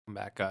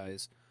Welcome back,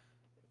 guys.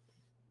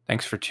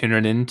 Thanks for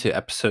tuning in to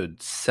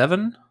episode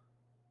 7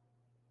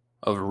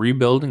 of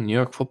Rebuilding New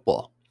York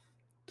Football.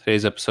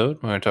 Today's episode,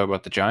 we're going to talk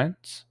about the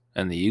Giants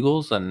and the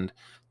Eagles and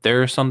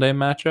their Sunday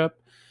matchup.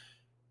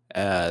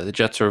 The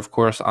Jets are, of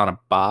course, on a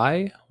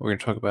bye. We're going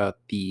to talk about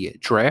the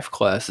draft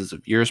classes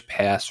of years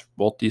past for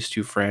both these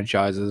two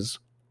franchises.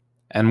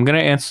 And I'm going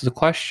to answer the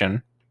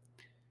question,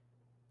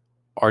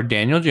 are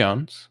Daniel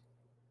Jones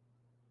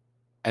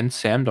and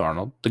Sam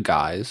Darnold the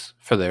guys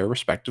for their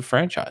respective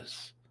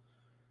franchises?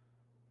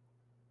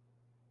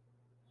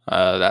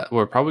 That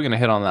we're probably going to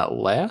hit on that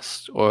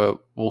last, or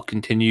we'll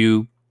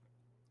continue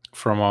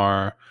from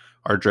our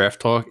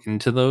draft talk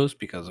into those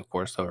because, of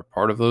course, they were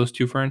part of those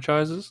two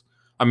franchises.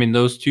 I mean,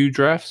 those two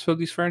drafts for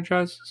these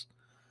franchises.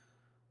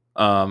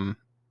 Without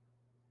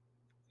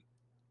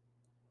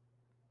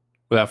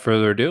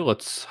further ado,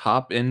 let's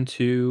hop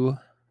into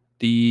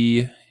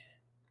the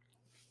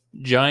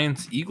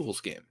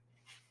Giants-Eagles game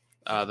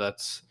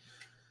that's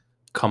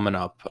coming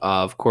up.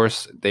 Of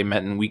course, they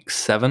met in Week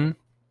 7.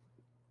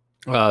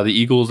 The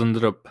Eagles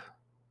ended up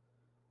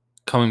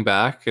coming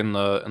back in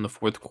the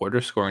fourth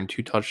quarter, scoring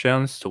 2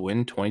 touchdowns to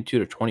win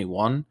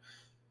 22-21.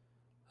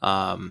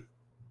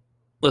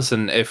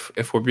 Listen,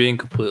 if we're being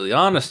completely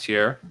honest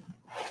here,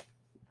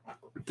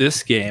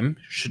 this game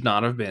should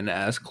not have been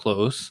as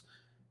close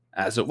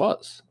as it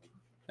was,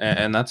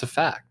 and that's a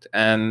fact.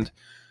 And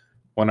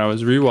when I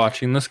was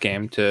rewatching this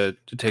game to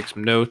take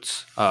some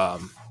notes,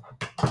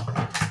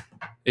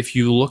 if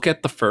you look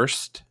at the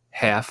first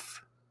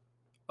half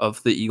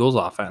of the Eagles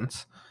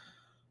offense,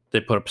 they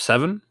put up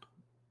 7.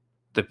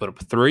 They put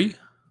up 3.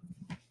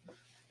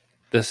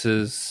 This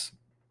is,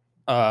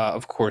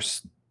 of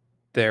course,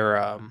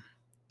 their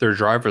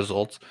drive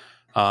results.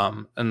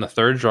 And the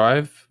third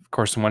drive,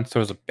 Carson Wentz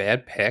throws a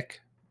bad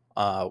pick.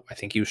 I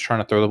think he was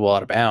trying to throw the ball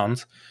out of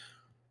bounds.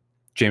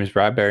 James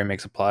Bradberry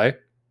makes a play.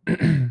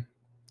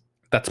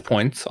 That's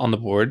points on the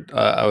board.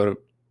 I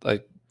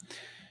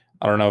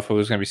don't know if it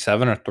was going to be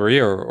 7 or 3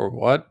 or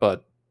what,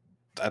 but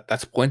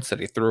that's points that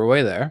he threw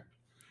away there.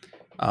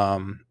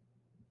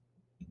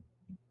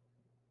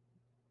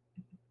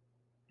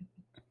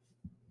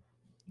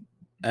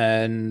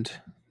 And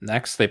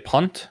next they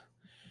punt,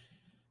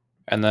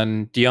 and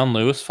then Dion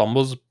Lewis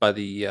fumbles by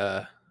the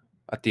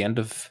at the end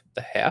of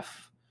the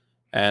half,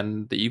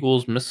 and the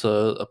Eagles miss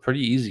a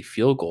pretty easy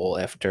field goal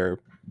after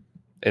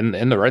in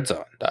the red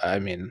zone. I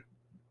mean,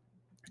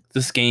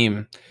 this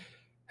game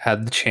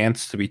had the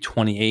chance to be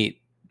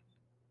 28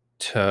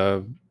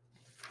 to,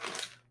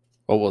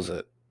 what was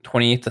it?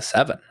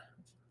 28-7.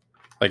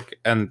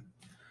 And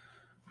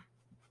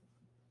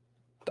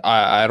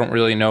I don't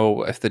really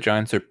know if the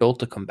Giants are built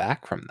to come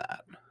back from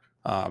that.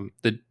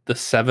 The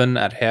 7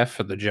 at half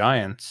for the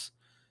Giants,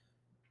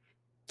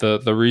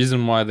 the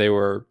reason why they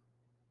were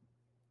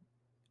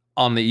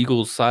on the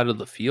Eagles' side of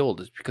the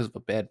field is because of a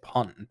bad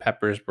punt, and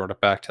Peppers brought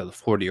it back to the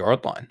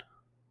 40-yard line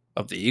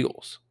of the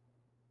Eagles.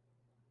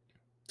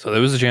 So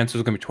there was a chance it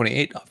was going to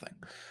be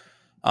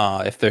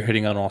 28-0 if they're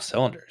hitting on all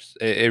cylinders.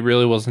 It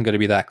really wasn't going to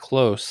be that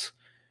close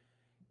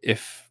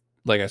if,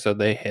 like I said,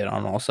 they hit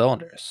on all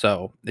cylinders.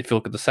 So if you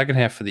look at the second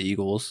half for the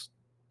Eagles,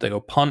 they go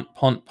punt.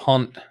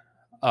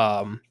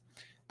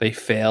 They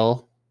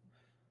fail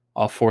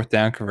off fourth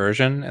down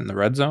conversion in the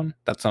red zone.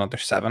 That's another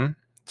 7.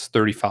 It's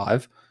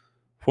 35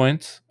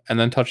 points. And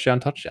then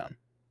touchdown.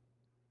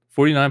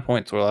 49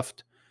 points were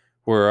left.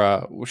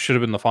 Should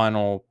have been the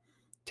final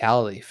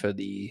tally for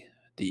the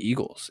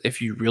Eagles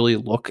if you really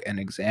look and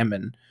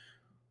examine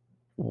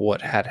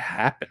what had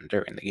happened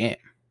during the game.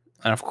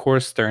 And of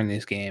course, during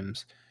these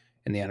games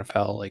in the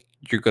NFL,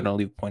 you're going to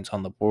leave points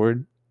on the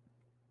board.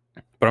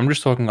 But I'm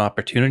just talking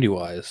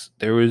opportunity-wise.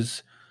 There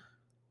was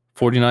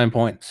 49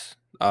 points.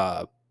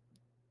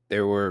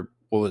 There were,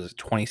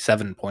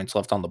 27 points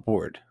left on the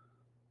board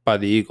by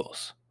the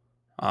Eagles.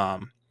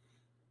 That's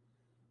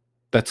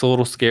a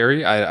little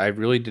scary. I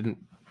really didn't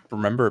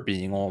remember it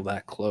being all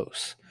that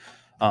close.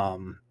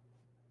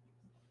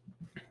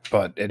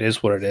 But it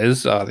is what it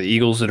is. The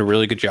Eagles did a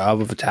really good job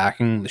of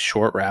attacking the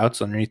short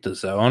routes underneath the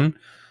zone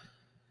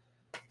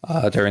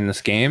during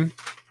this game.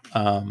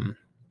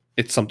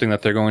 It's something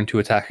that they're going to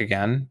attack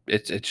again.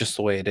 It's just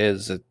the way it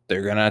is.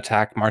 They're going to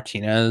attack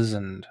Martinez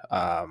and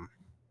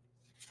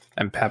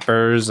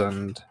Peppers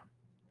and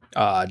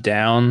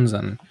Downs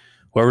and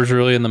whoever's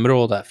really in the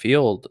middle of that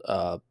field,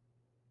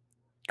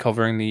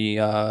 covering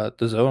the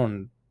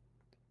zone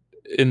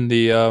in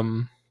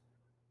the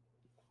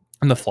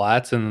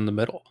flats and in the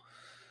middle.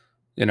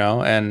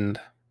 And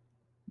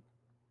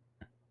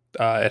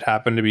it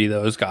happened to be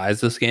those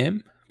guys this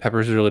game.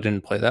 Peppers really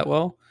didn't play that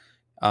well.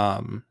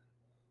 And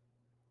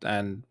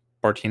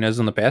Martinez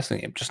in the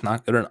passing game, just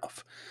not good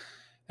enough.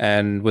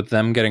 And with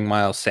them getting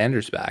Miles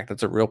Sanders back,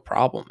 that's a real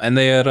problem. And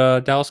they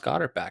had Dallas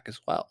Goedert back as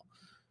well.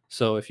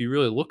 So if you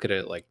really look at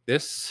it like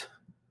this,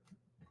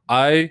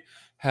 I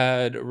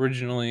had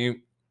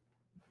originally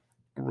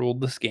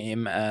ruled this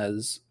game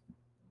as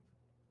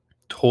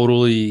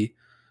totally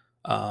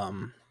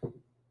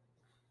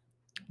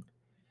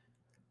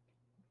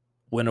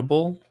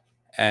winnable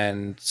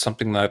and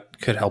something that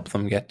could help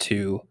them get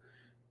to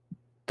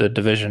the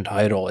division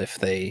title if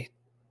they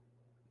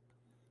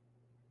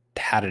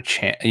had a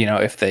chance.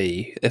 If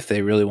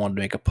they really wanted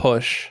to make a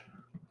push,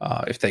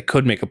 if they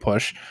could make a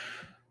push.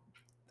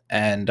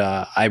 And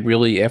I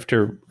really,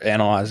 after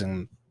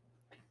analyzing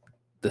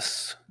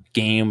this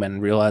game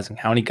and realizing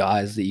how many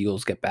guys the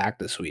Eagles get back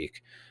this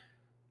week,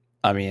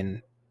 I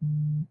mean,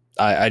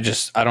 I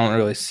don't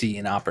really see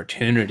an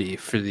opportunity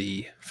for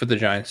the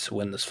Giants to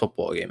win this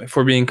football game if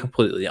we're being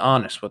completely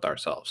honest with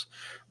ourselves,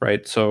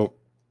 right? So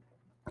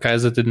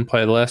guys that didn't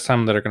play the last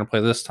time that are going to play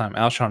this time: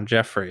 Alshon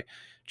Jeffrey,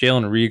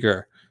 Jalen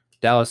Reagor,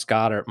 Dallas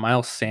Goedert,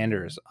 Miles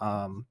Sanders.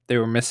 They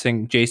were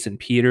missing Jason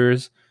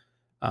Peters.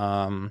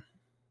 And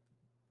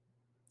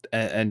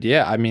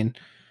yeah, I mean,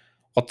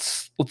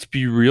 let's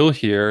be real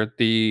here.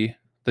 The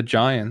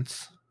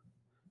Giants,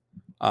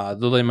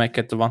 though they might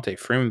get Devontae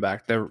Freeman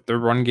back, their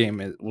run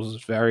game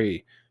was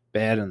very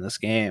bad in this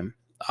game.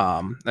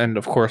 And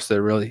of course,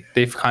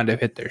 they've kind of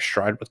hit their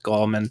stride with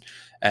Gallman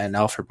and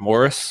Alfred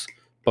Morris.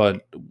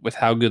 But with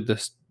how good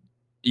this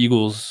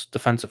Eagles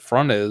defensive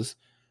front is,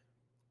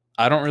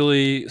 I don't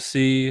really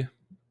see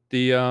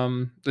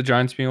the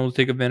Giants being able to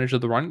take advantage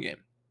of the run game.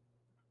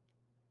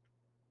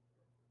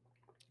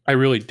 I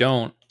really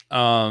don't.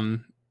 They're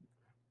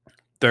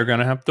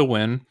gonna have to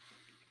win.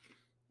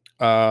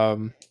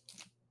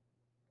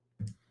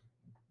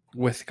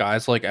 With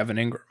guys like Evan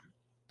Ingram,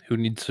 who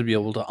needs to be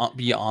able to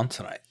be on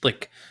tonight,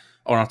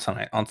 not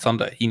tonight, on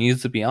Sunday. He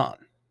needs to be on.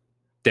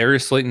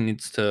 Darius Slayton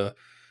needs to,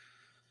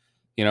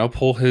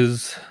 pull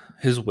his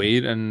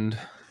weight and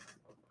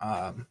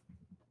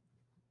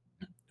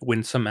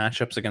win some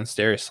matchups against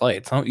Darius Slay.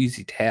 It's no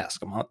easy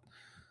task. I'm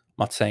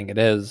not saying it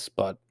is,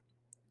 but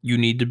you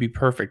need to be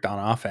perfect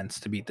on offense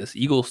to beat this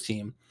Eagles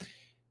team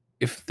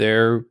if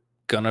they're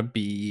gonna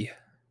be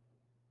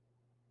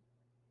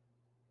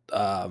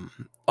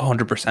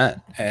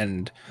 100%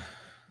 and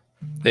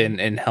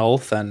in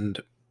health. And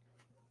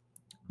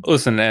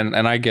listen,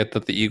 and I get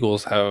that the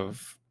Eagles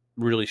have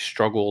really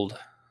struggled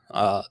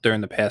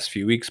during the past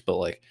few weeks, but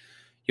like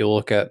you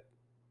look at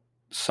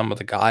some of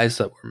the guys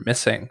that were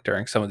missing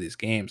during some of these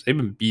games, they've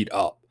been beat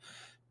up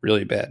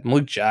really bad.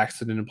 Malik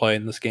Jackson didn't play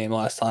in this game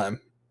last time,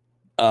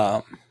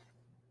 as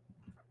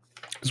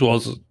well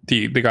as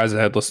the guys that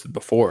I had listed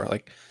before.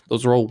 Like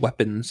those are all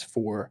weapons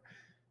for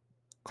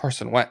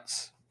Carson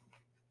Wentz.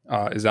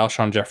 Is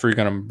Alshon Jeffrey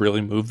going to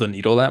really move the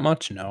needle that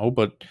much? No,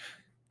 but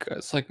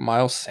guys like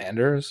Miles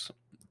Sanders,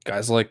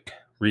 guys like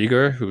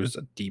Reagor, who's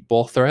a deep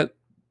ball threat,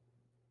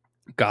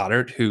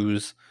 Goedert,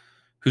 who's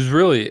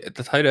really at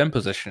the tight end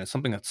position, is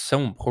something that's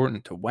so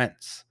important to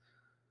Wentz,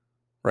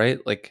 right?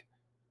 Like,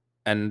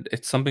 and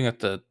it's something that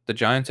the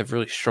Giants have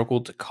really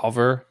struggled to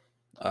cover.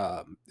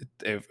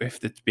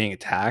 If it's being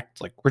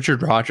attacked, like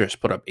Richard Rodgers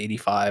put up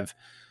 85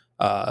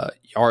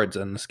 yards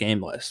in this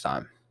game last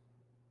time.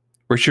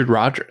 Richard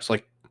Rodgers,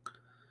 like,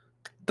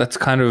 that's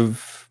kind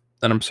of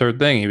an absurd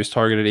thing. He was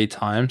targeted 8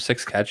 times,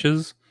 6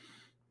 catches.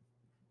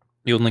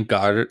 You only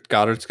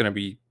Goedert's going to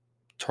be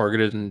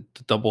targeted in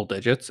double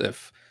digits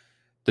if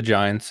the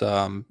Giants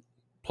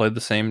played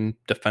the same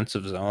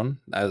defensive zone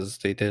as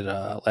they did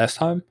last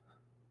time.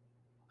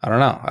 I don't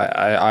know.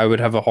 I would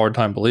have a hard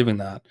time believing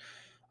that.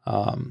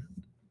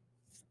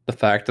 The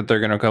fact that they're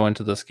going to go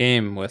into this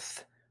game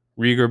with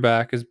Reagor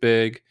back is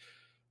big.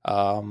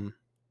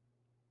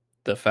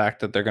 The fact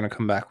that they're going to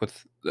come back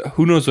with,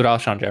 who knows what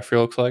Alshon Jeffrey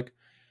looks like,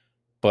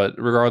 but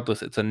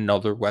regardless, it's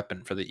another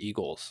weapon for the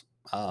Eagles.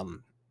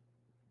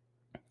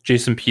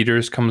 Jason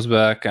Peters comes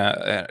back.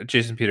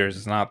 Jason Peters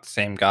is not the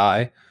same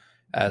guy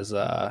as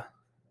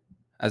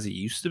he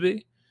used to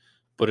be,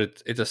 but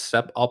it's a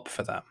step up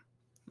for them.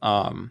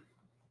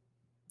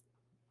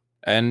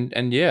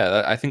 And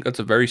yeah, I think that's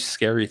a very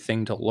scary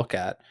thing to look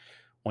at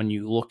when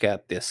you look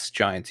at this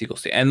Giants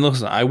Eagles team. And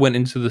listen, I went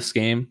into this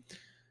game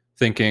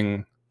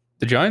thinking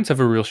the Giants have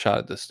a real shot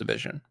at this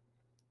division,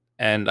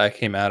 and I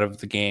came out of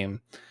the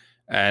game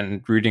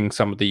and reading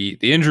some of the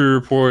injury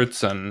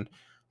reports and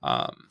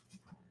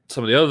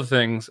some of the other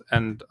things,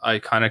 and I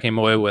kind of came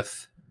away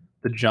with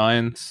the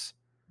Giants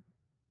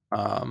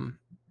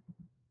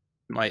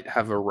might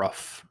have a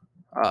rough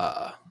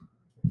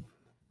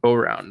go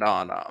round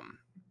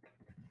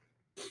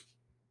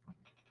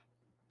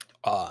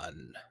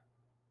on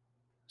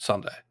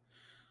Sunday.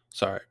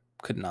 Sorry,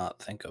 could not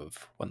think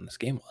of when this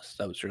game was.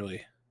 That was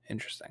really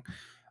interesting.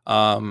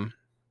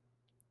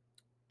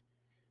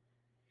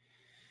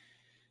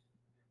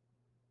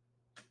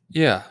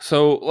 Yeah,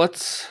 so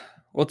let's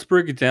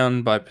break it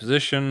down by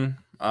position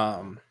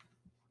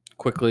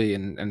quickly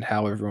and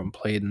how everyone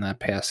played in that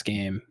past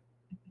game.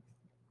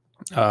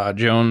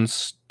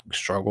 Jones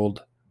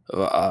struggled.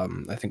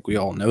 I think we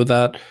all know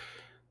that.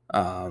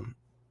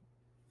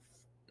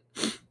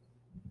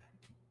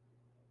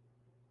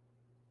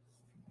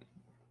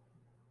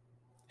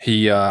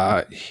 He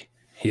had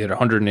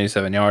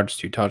 187 yards,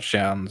 2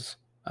 touchdowns,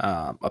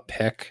 a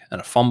pick, and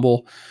a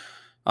fumble.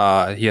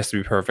 He has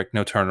to be perfect,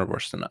 no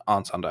turnovers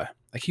on Sunday.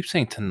 I keep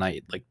saying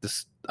tonight, like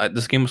this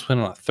game was played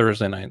on a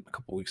Thursday night a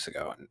couple weeks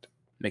ago, and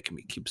making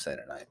me keep saying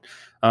it night.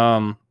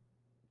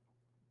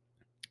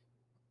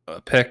 A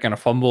pick and a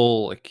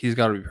fumble, like he's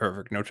got to be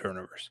perfect, no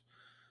turnovers.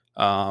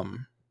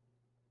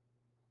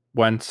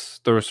 Wentz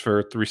throws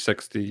for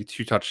 360,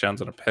 2 touchdowns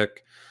and a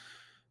pick.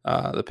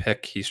 The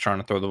pick, he's trying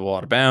to throw the ball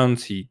out of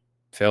bounds. He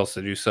fails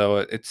to do so.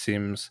 It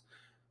seems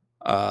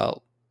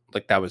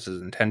like that was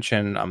his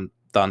intention. I'm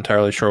not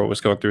entirely sure what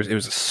was going through. It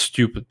was a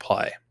stupid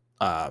play.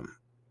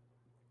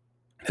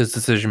 His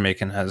decision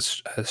making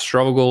has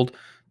struggled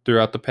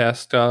throughout the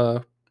past.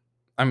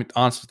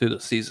 Honestly, through the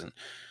season.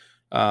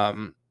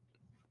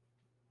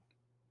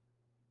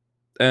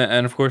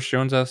 And of course,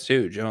 Jones has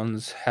too.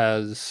 Jones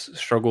has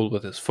struggled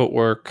with his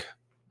footwork,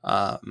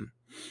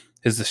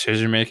 his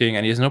decision making,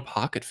 and he has no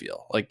pocket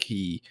feel. Like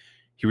he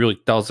really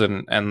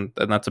doesn't, and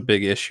that's a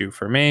big issue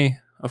for me.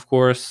 Of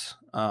course,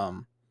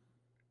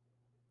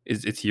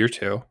 it's year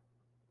 2,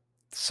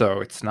 so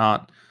it's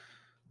not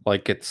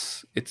like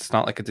it's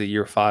not like it's a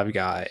year 5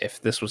 guy.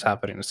 If this was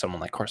happening to someone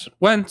like Carson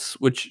Wentz,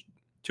 which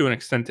to an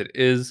extent it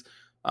is,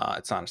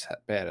 it's not as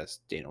bad as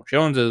Daniel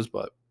Jones is,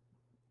 but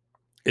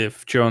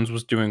if Jones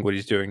was doing what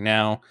he's doing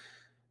now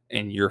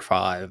in year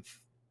 5,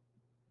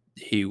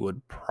 he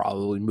would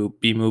probably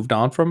be moved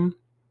on from.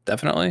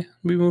 Definitely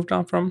be moved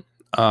on from.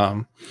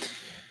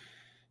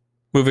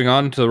 Moving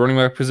on to the running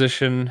back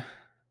position,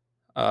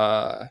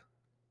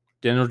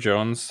 Daniel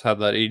Jones had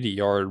that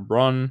 80-yard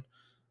run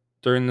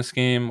during this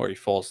game where he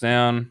falls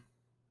down.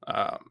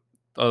 Other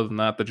than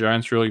that, the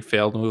Giants really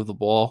failed to move the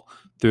ball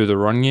through the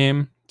run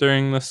game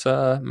during this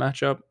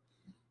matchup.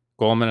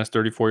 Goldman has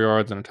 34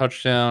 yards and a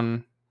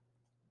touchdown.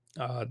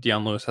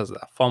 Dion Lewis has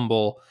that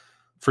fumble.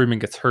 Freeman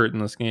gets hurt in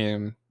this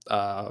game.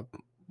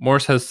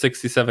 Morris has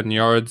 67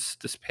 yards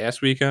this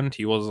past weekend.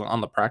 He wasn't on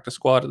the practice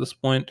squad at this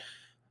point.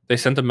 They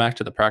sent him back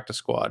to the practice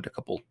squad a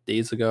couple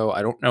days ago.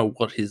 I don't know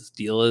what his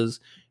deal is,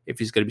 if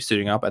he's going to be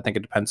suiting up. I think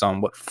it depends on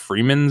what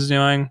Freeman's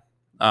doing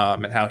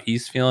and how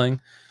he's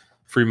feeling.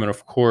 Freeman,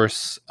 of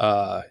course,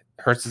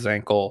 hurts his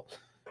ankle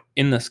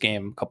in this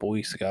game a couple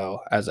weeks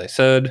ago, as I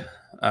said.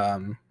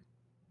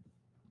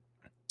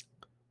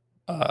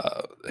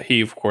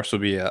 He, of course, will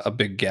be a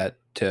big get,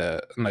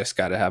 a nice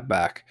guy to have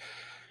back.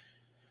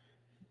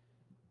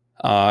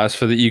 As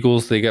for the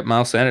Eagles, they get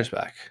Miles Sanders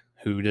back,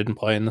 who didn't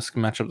play in this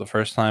matchup the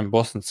first time.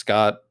 Boston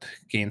Scott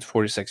gains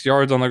 46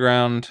 yards on the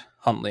ground.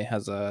 Huntley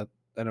has an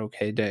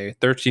okay day,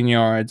 13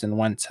 yards, and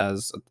Wentz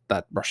has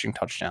that rushing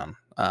touchdown.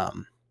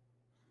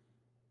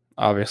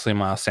 Obviously,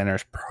 Miles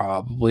Sanders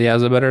probably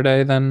has a better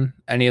day than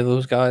any of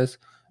those guys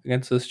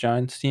against this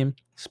Giants team,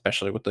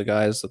 especially with the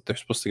guys that they're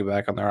supposed to get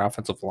back on their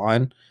offensive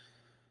line.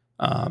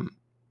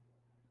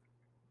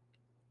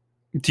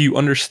 Do you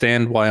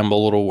understand why I'm a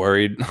little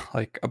worried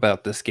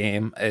about this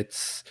game?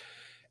 It's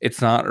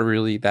not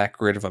really that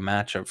great of a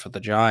matchup for the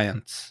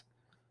Giants,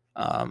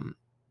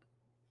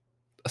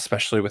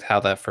 especially with how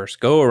that first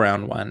go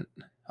around went.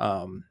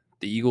 The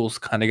Eagles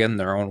kind of get in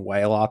their own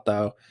way a lot,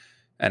 though,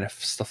 and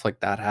if stuff like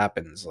that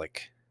happens,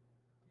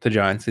 the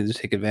Giants need to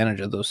take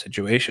advantage of those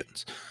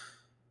situations.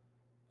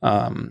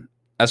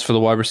 As for the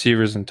wide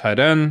receivers and tight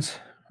ends,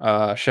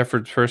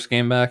 Shepard's first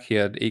game back, he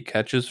had 8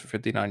 catches for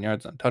 59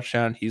 yards and a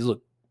touchdown. He's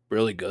looked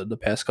really good the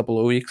past couple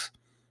of weeks.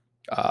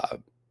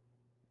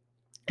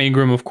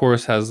 Ingram, of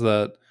course, has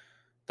that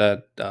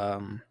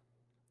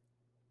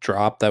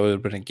drop that would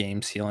have been a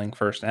game-sealing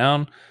first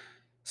down.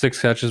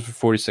 6 catches for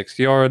 46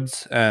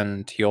 yards,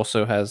 and he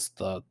also has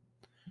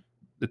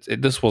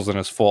this wasn't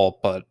his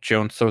fault, but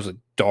Jones throws a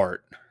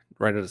dart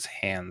right at his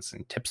hands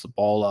and tips the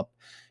ball up,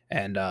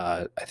 and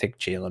I think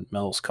Jalen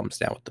Mills comes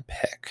down with the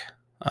pick,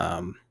 if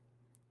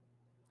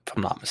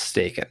I'm not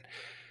mistaken.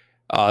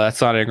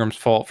 That's not Ingram's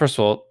fault. First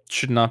of all,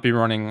 should not be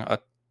running a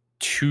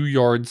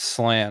 2-yard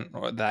slant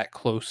or that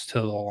close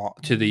to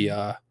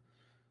the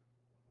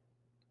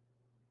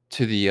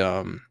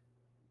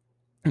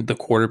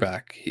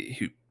quarterback.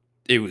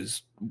 It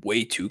was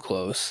way too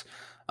close.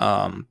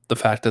 The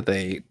fact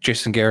that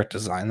Jason Garrett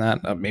designed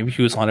that, maybe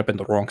he was lined up in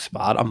the wrong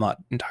spot. I'm not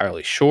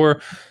entirely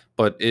sure,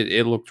 but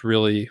it looked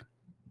really.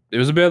 It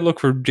was a bad look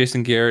for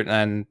Jason Garrett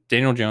and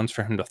Daniel Jones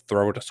for him to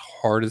throw it as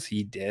hard as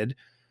he did.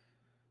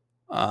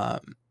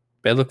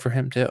 Bad look for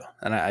him too.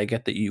 And I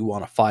get that you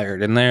want to fire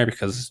it in there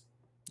because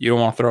you don't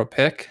want to throw a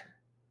pick,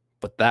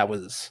 but that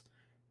was,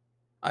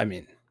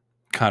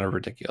 kind of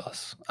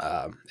ridiculous.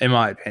 In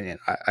my opinion,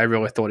 I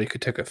really thought he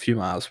could take a few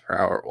miles per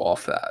hour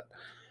off that.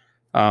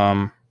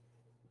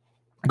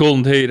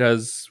 Golden Tate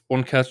has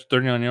 1 catch,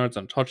 39 yards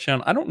on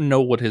touchdown. I don't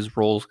know what his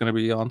role is going to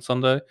be on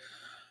Sunday.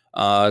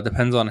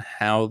 Depends on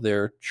how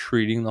they're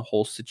treating the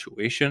whole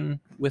situation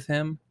with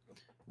him.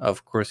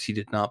 Of course, he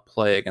did not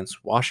play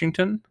against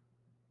Washington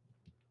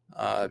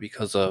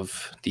because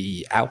of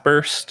the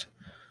outburst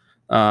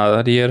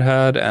that he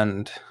had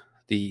and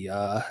the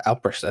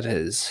outburst that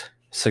his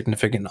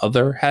significant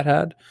other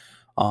had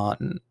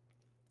on,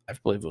 I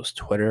believe it was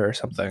Twitter or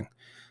something.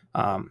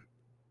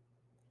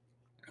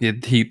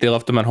 They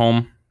left him at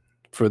home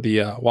for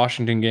the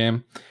Washington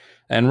game,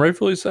 and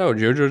rightfully so.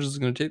 Joe Judge is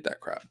going to take that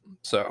crap.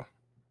 So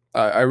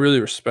I really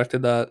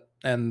respected that,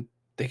 and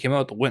they came out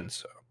with the win.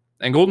 So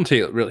And Golden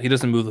Tate, really, he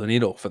doesn't move the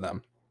needle for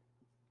them.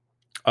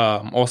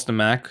 Austin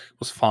Mack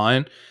was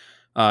fine.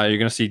 You're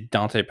going to see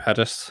Dante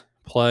Pettis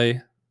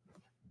play.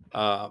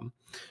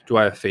 Do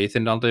I have faith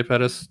in Dante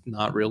Pettis?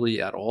 Not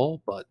really at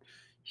all, but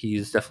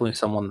he's definitely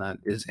someone that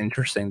is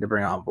interesting to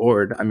bring on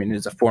board. I mean,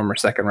 he's a former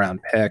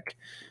second-round pick.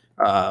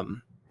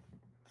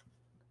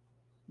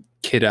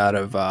 Kid out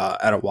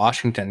of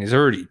Washington. He's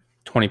already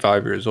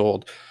 25 years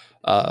old.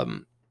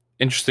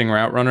 Interesting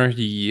route runner.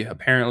 He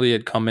apparently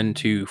had come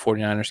into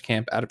 49ers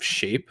camp out of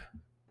shape.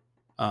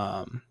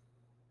 And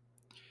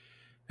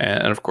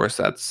of course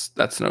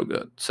that's no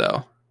good.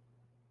 So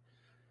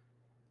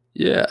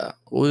yeah,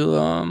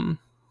 we'll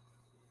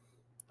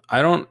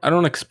I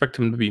don't expect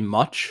him to be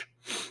much.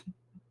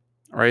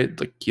 Right?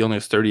 Like he only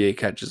has 38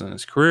 catches in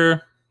his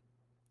career.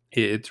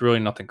 It's really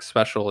nothing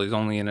special. He's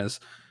only in his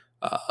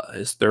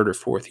third or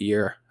fourth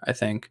year, I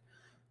think.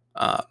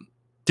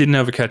 Didn't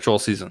have a catch all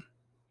season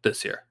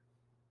this year.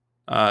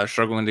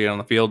 Struggling to get on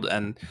the field,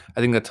 and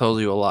I think that tells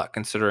you a lot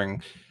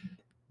considering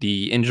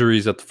the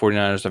injuries that the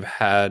 49ers have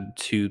had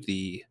to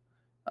the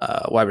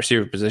wide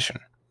receiver position,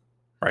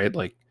 right?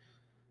 Like,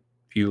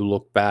 if you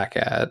look back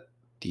at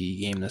the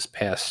game this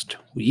past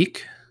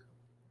week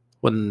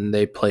when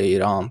they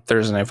played on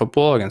Thursday Night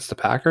Football against the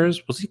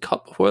Packers, was he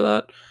cut before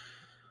that?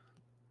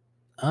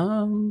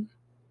 I'm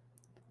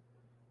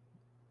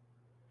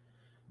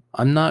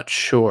not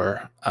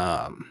sure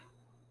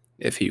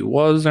if he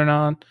was or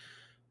not,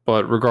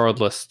 but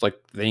regardless, like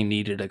they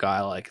needed a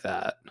guy like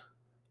that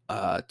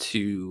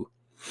to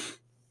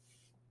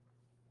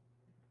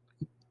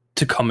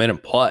come in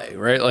and play,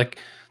 right? Like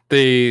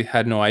they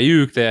had no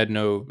Ayuk, they had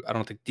no. I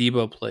don't think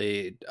Debo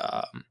played.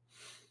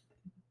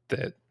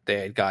 That they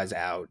had guys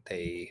out.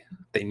 They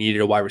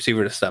needed a wide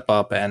receiver to step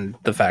up, and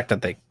the fact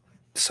that they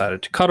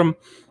decided to cut him,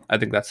 I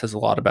think that says a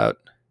lot about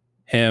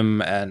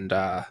him and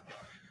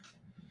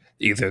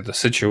either the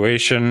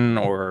situation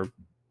or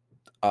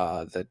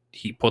that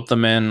he put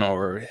them in,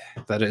 or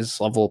that his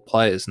level of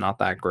play is not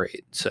that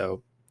great.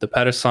 So the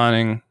Pettis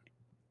signing,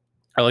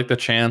 I like the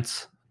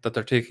chance that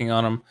they're taking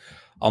on him.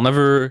 I'll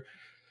never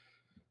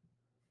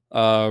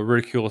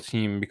ridicule a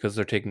team because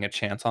they're taking a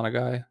chance on a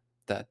guy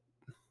that,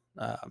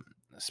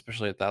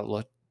 especially at that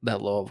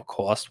low of a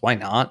cost. Why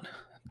not?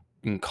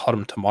 You can cut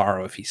him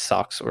tomorrow if he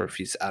sucks or if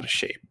he's out of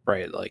shape,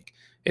 right? Like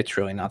it's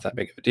really not that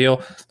big of a deal.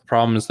 The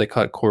problem is they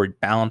cut Corey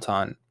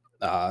Ballantyne,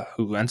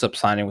 who ends up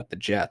signing with the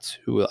Jets,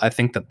 who I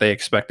think that they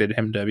expected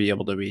him to be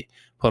able to be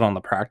put on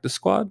the practice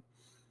squad.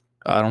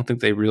 I don't think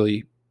they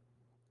really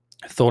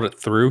thought it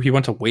through. He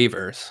went to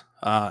waivers,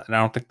 and I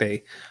don't think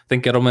they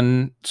think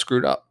Gettleman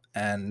screwed up,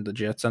 and the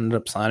Jets ended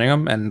up signing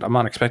him. And I'm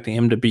not expecting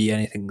him to be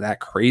anything that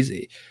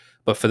crazy,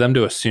 but for them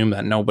to assume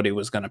that nobody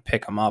was going to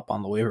pick him up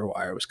on the waiver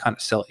wire was kind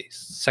of silly.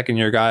 Second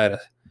year guy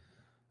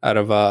out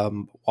of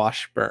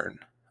Washburn,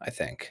 I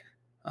think.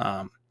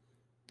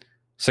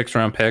 6th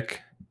round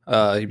pick.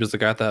 He was the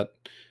guy that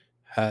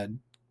had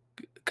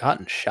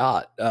gotten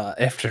shot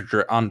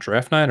on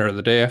draft night or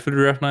the day after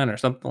draft night or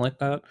something like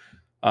that.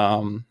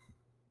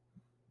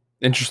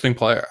 Interesting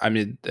player. I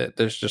mean,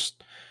 there's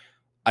just,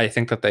 I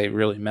think that they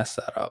really messed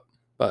that up,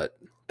 but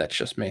that's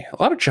just me.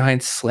 A lot of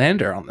Giants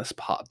slander on this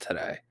pod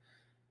today.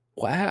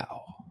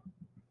 Wow.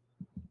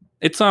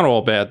 It's not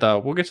all bad though.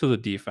 We'll get to the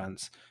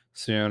defense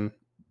soon.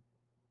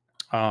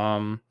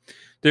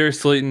 Darius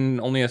Slayton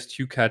only has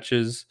 2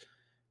 catches.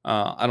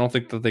 I don't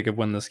think that they could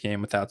win this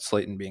game without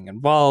Slayton being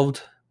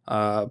involved.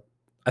 I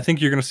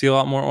think you're going to see a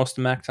lot more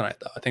Austin Mack tonight,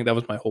 though. I think that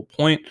was my whole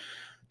point.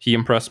 He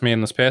impressed me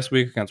in this past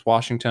week against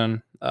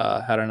Washington.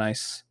 Had a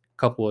nice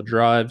couple of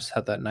drives.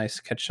 Had that nice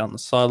catch on the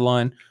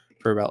sideline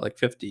for about like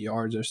 50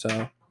 yards or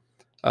so.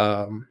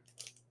 I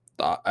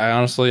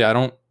honestly, I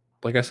don't,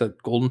 like I said,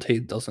 Golden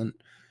Tate doesn't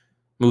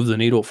move the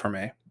needle for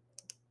me.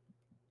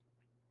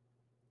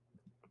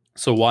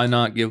 So why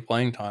not give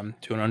playing time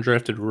to an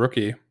undrafted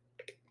rookie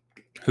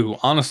who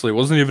honestly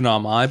wasn't even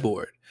on my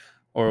board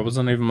or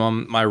wasn't even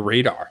on my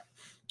radar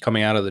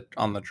coming out of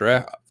the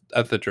draft.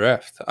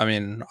 I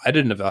mean, I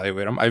didn't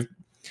evaluate him.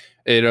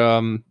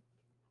 It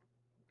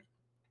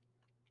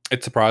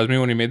surprised me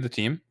when he made the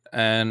team,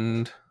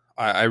 and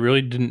I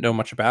really didn't know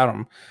much about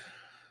him.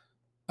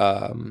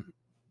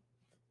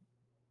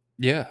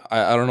 Yeah,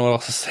 I don't know what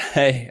else to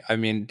say. I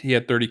mean, he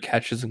had 30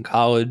 catches in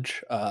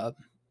college. I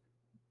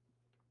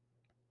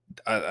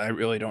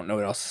really don't know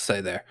what else to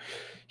say there.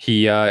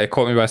 It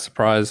caught me by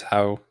surprise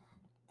how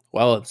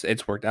well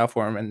it's worked out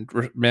for him, and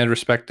mad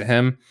respect to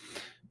him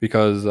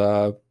because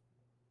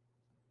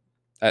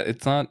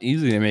it's not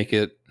easy to make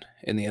it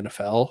in the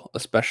NFL,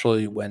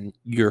 especially when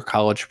your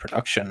college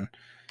production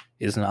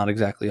is not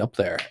exactly up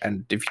there.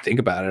 And if you think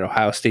about it,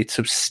 Ohio State's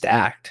so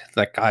stacked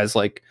that guys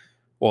like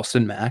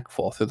Austin Mack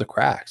fall through the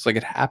cracks. Like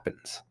it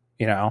happens,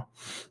 you know.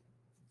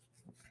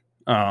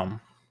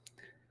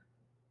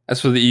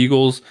 As for the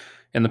Eagles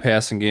in the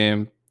passing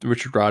game,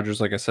 Richard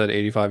Rodgers, like I said,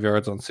 85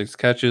 yards on 6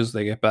 catches.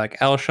 They get back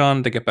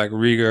Alshon, they get back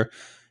Rieger,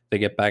 they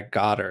get back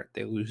Goddard.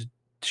 They lose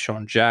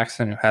Deshaun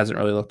Jackson, who hasn't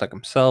really looked like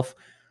himself.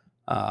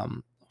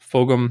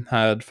 Fogum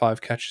had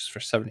 5 catches for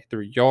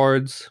 73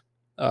 yards.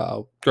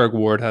 Greg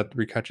Ward had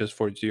 3 catches,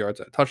 42 yards,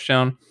 at a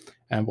touchdown,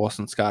 and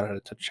Boston Scott had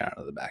a touchdown out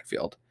of the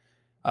backfield.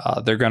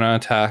 They're going to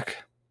attack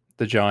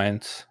the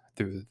Giants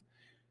through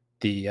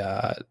the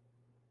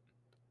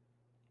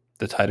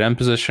tight end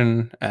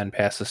position and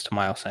passes to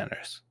Miles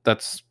Sanders.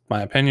 That's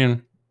my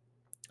opinion.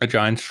 The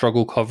Giants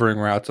struggle covering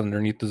routes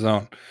underneath the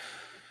zone.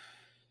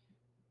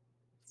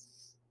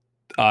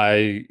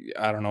 I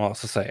don't know what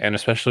else to say. And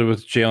especially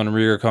with Jalen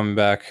Reagor coming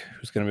back,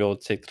 who's going to be able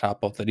to take the top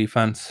off the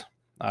defense,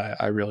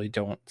 I really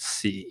don't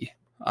see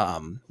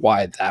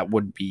why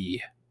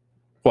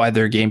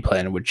their game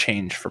plan would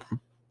change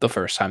from the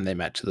first time they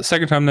met to the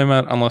second time they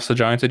met, unless the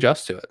Giants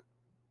adjust to it.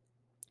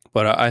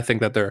 But I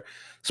think that they're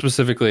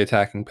specifically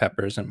attacking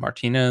Peppers and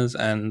Martinez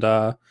and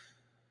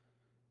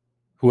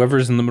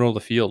whoever's in the middle of the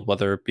field,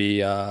 whether it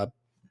be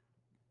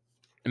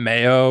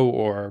Mayo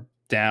or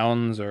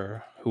Downs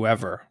or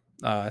whoever.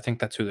 I think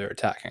that's who they're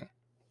attacking.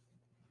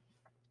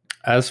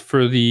 As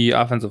for the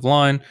offensive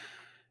line,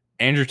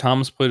 Andrew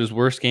Thomas played his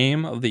worst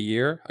game of the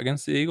year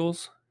against the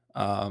Eagles.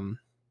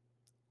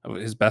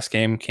 His best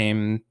game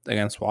came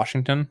against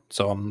Washington,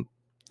 so I'm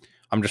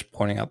just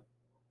pointing out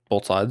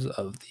both sides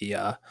of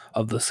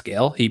the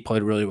scale. He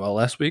played really well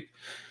last week,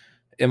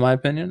 in my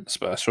opinion,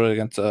 especially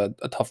against a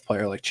tough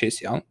player like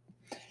Chase Young.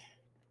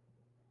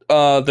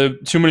 There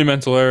too many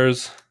mental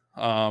errors,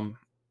 not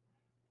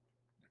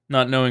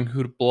knowing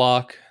who to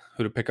block,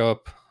 who to pick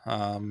up,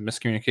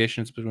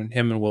 miscommunications between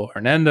him and Will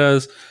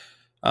Hernandez.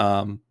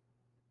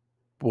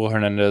 Will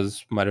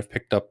Hernandez might have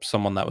picked up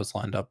someone that was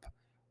lined up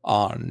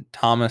on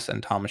Thomas,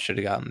 and Thomas should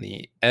have gotten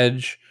the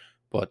edge,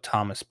 but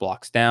Thomas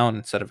blocks down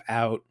instead of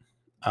out.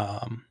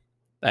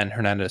 And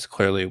Hernandez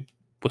clearly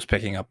was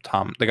picking up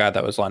the guy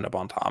that was lined up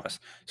on Thomas,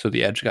 so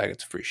the edge guy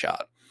gets a free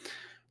shot.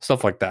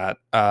 Stuff like that.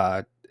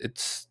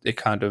 It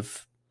kind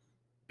of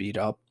beat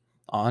up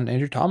on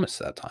Andrew Thomas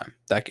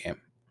that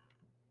game.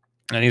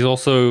 And he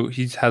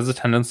has a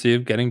tendency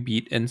of getting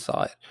beat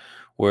inside,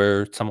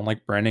 where someone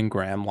like Brandon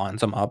Graham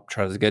lines him up,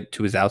 tries to get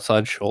to his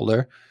outside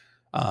shoulder,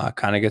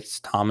 kind of gets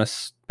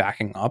Thomas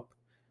backing up.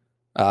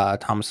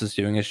 Thomas is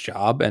doing his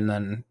job, and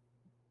then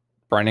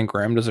Brandon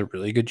Graham does a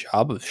really good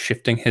job of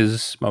shifting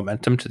his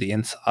momentum to the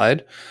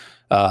inside,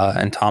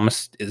 and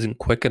Thomas isn't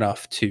quick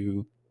enough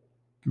to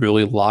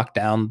really lock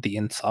down the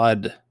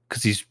inside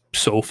because he's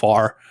so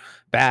far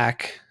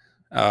back,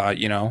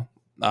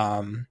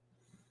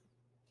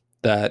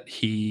 that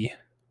he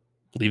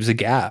leaves a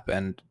gap,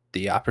 and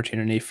the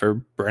opportunity for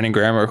Brandon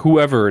Graham or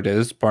whoever it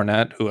is,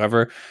 Barnett,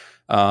 whoever,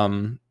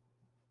 to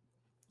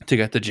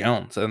get to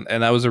Jones. And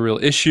that was a real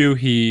issue.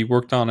 He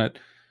worked on it.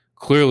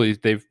 Clearly,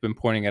 they've been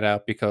pointing it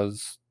out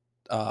because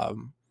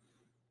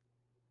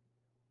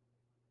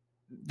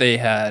they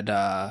had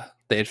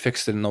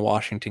fixed it in the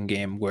Washington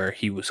game where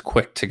he was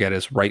quick to get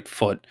his right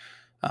foot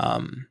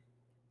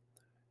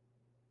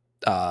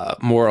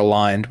more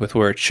aligned with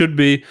where it should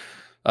be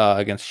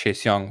against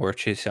Chase Young, where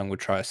Chase Young would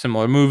try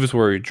similar moves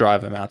where he'd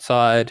drive him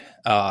outside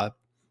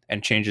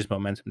and change his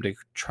momentum to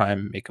try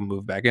and make a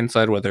move back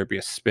inside, whether it be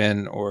a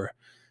spin or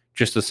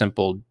just a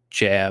simple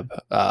jab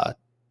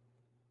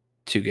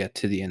to get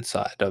to the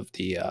inside of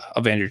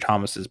Andrew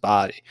Thomas's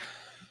body.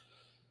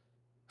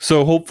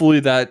 So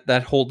hopefully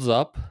that holds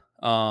up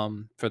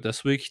for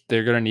this week.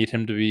 They're going to need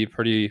him to be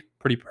pretty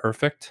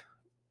perfect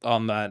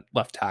on that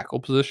left tackle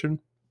position,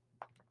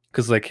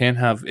 because they can't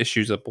have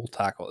issues at both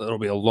tackle. It'll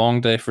be a long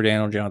day for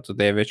Daniel Jones if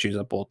they have issues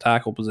at both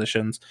tackle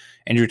positions.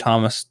 Andrew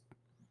Thomas,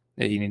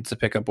 he needs to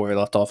pick up where he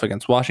left off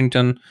against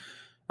Washington.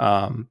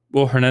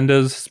 Will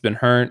Hernandez has been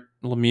hurt.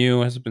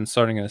 Lemieux has been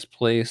starting in his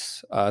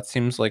place. It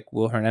seems like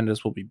Will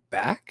Hernandez will be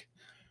back.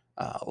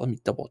 Let me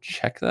double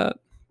check that,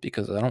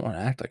 because I don't want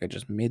to act like I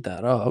just made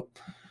that up.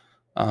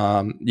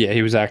 Yeah,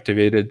 he was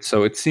activated,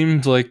 so it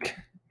seems like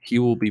he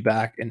will be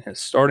back in his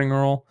starting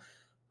role.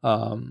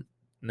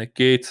 Nick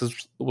Gates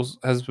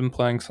has been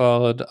playing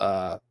solid.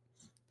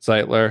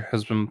 Zeitler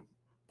has been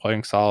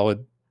playing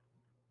solid.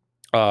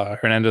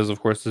 Hernandez,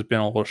 of course, has been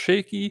a little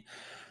shaky.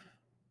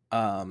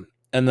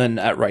 And then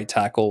at right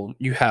tackle,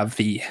 you have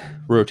the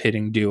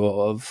rotating duo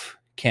of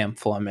Cam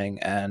Fleming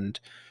and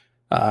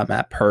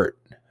Matt Peart,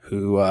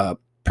 who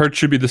Peart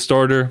should be the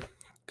starter.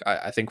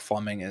 I think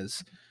Fleming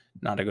is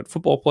not a good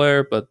football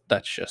player, but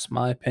that's just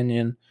my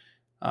opinion.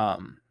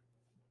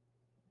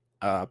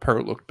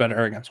 Peart looked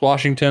better against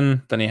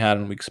Washington than he had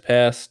in weeks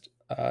past.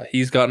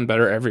 He's gotten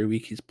better every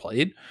week he's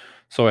played.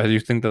 So I do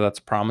think that that's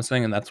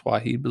promising, and that's why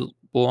he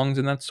belongs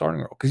in that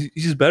starting role, because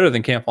he's better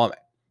than Cam Fleming.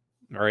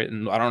 All right,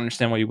 and I don't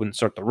understand why you wouldn't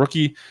start the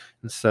rookie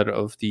instead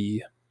of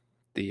the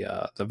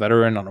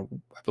veteran on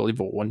I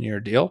believe a 1-year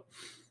deal.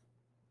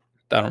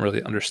 I don't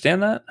really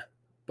understand that,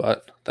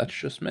 but that's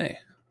just me.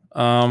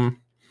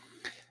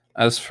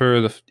 As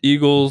for the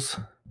Eagles,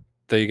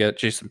 they get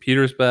Jason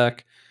Peters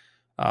back.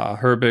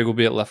 Herbig will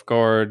be at left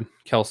guard.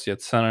 Kelsey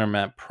at center.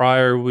 Matt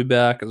Pryor will be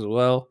back as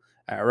well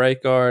at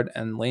right guard,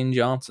 and Lane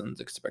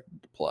Johnson's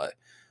expected to play.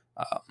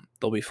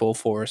 They'll be full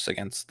force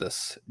against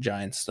this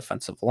Giants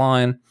defensive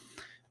line.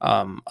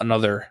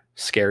 Another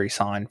scary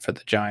sign for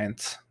the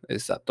Giants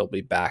is that they'll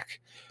be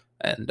back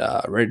and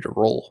ready to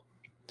roll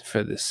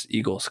for this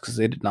Eagles because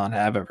they did not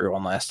have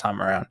everyone last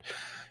time around.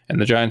 And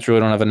the Giants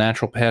really don't have a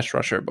natural pass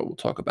rusher, but we'll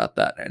talk about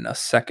that in a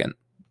second.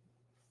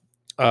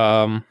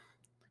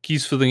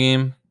 Keys for the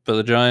game for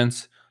the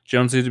Giants.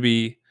 Jones needs to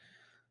be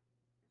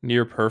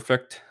near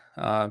perfect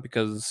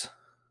because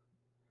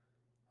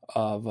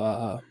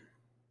of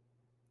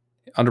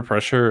under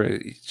pressure.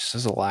 It just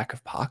has a lack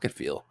of pocket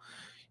feel,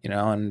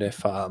 and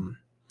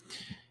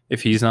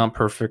if he's not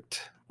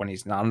perfect when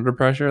he's not under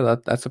pressure,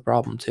 that's a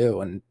problem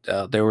too. And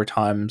there were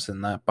times in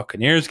that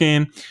Buccaneers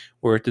game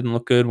where it didn't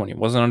look good when he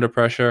wasn't under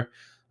pressure.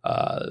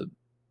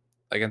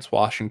 Against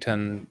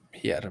Washington,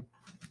 he had a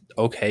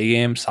okay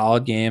game,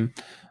 solid game.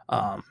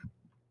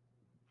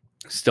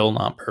 Still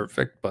not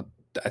perfect, but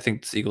I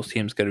think this Eagles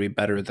team is going to be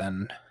better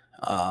than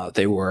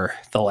they were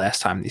the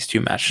last time these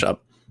two matched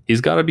up.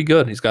 He's got to be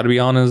good. He's got to be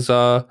on his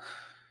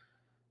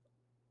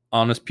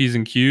P's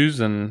and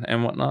Q's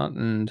and whatnot.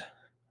 And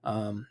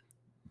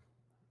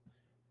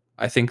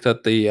I think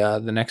that the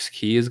next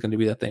key is going to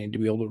be that they need to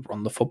be able to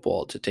run the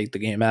football to take the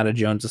game out of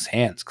Jones's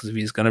hands. Because if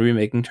he's going to be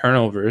making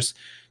turnovers,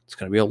 it's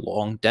going to be a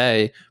long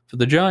day for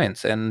the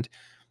Giants. And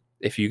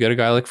if you get a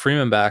guy like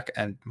Freeman back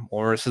and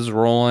Morris is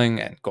rolling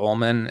and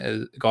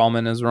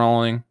Gallman is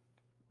rolling,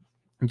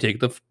 you take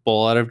the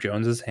ball out of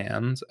Jones's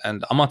hands.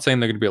 And I'm not saying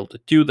they're going to be able to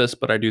do this,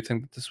 but I do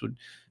think that this would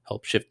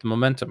help shift the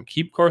momentum.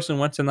 Keep Carson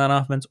Wentz in that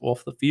offense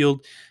off the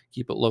field.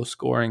 Keep it low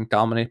scoring,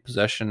 dominate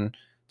possession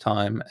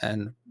time,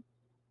 and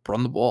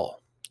run the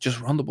ball.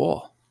 Just run the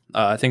ball.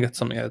 I think that's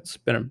something that's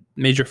been a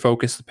major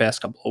focus the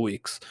past couple of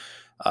weeks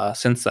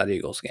since that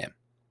Eagles game.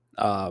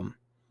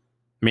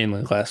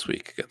 Mainly last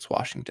week against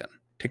Washington.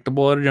 Take the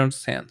ball out of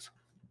Jones' hands.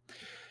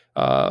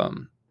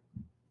 And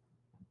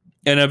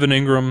Evan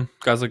Ingram,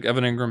 guys like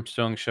Evan Ingram,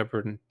 Sterling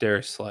Shepard, and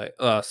Darius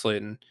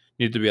Slayton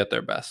need to be at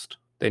their best.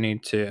 They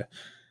need to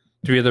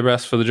be at their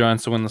best for the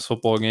Giants to win this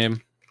football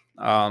game.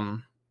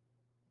 Evan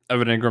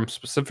Ingram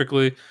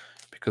specifically,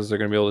 because they're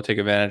going to be able to take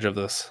advantage of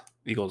this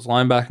Eagles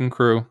linebacking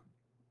crew.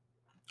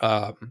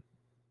 I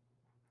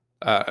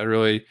don't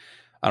know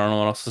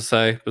what else to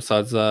say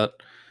besides that,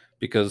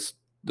 because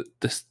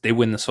they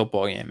win this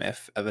football game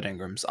if Evan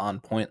Ingram's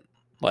on point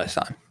last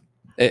time.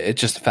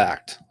 It's just a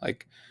fact.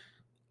 Like,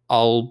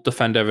 I'll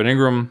defend Evan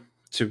Ingram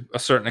to a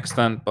certain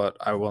extent, but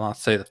I will not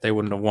say that they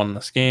wouldn't have won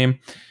this game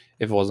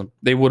if it wasn't.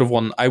 They would have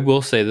won. I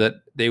will say that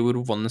they would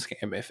have won this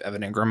game if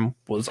Evan Ingram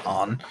was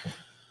on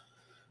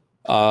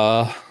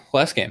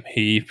last game.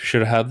 He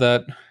should have had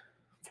that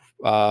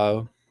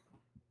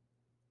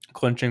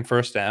clinching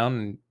first down.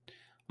 And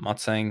I'm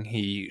not saying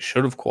he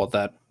should have called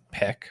that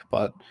pick,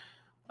 but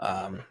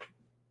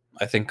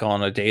I think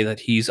on a day that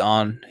he's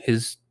on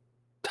his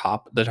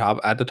at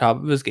the top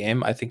of his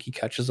game, I think he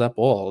catches that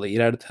ball 8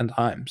 out of 10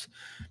 times,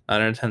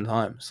 9 out of 10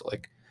 times.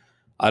 Like,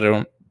 I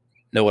don't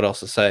know what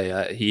else to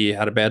say. He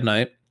had a bad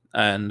night,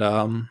 and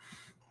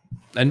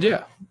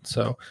yeah.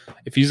 So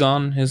if he's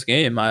on his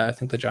game, I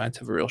think the Giants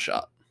have a real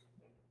shot.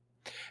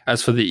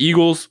 As for the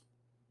Eagles,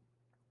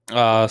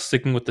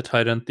 sticking with the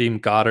tight end theme,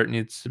 Goddard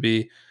needs to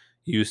be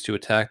used to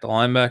attack the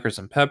linebackers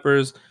and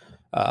peppers.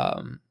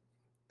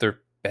 They're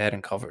bad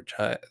in coverage.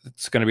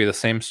 It's going to be the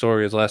same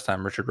story as last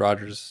time. Richard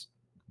Rodgers,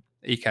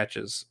 6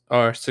 catches,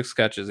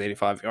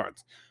 85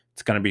 yards.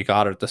 It's going to be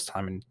Goddard this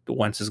time, and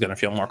Wentz is going to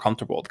feel more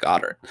comfortable with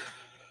Goddard.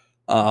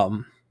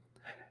 They're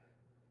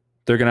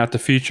going to have to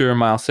feature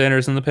Miles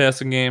Sanders in the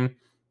passing game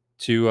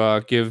to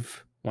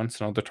give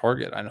Wentz another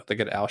target. I know they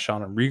get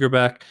Alshon and Rieger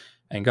back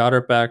and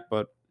Goddard back,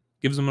 but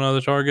gives them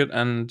another target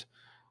and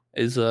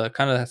is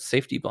kind of that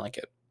safety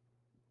blanket.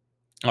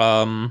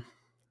 And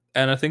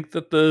I think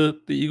that the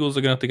Eagles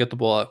are going to have to get the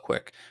ball out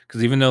quick,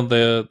 because even though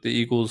the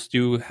Eagles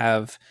do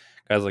have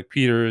guys like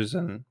Peters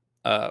and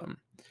Matt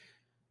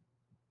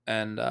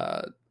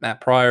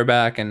Pryor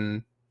back,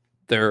 and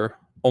they're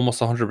almost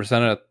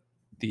 100% at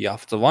the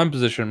offensive line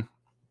position,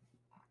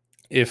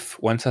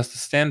 if Wentz has to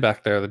stand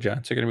back there, the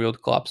Giants are going to be able to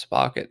collapse the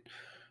pocket.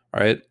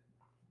 All right,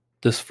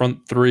 this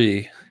front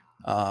three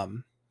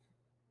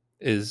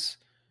is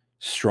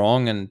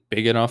strong and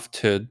big enough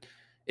to,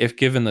 if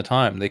given the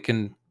time, they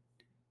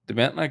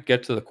might not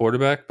get to the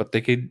quarterback, but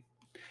they could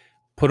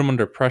put them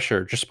under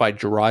pressure just by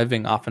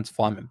driving offensive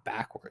linemen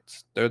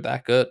backwards. They're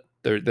that good.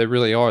 They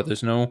really are.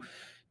 There's no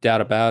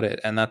doubt about it.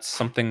 And that's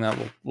something that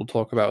we'll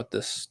talk about with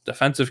this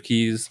defensive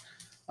keys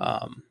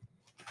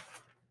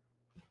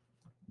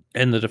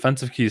in the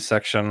defensive keys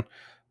section.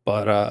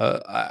 But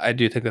I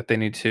do think that they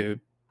need to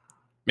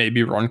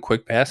maybe run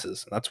quick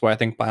passes. That's why I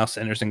think Miles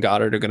Sanders and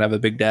Goddard are going to have a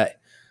big day.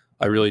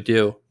 I really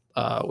do,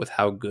 with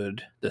how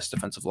good this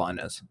defensive line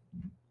is.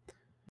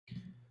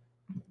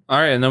 All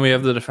right, and then we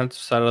have the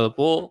defensive side of the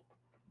ball.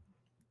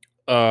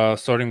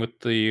 Starting with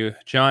the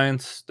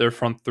Giants, their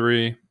front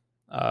three,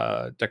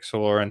 Dexter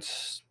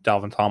Lawrence,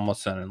 Dalvin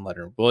Tomlinson, and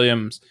Leonard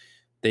Williams.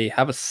 They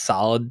have a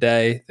solid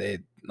day.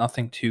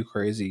 Nothing too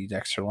crazy.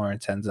 Dexter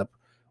Lawrence ends up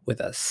with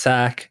a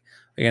sack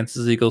against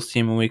the Eagles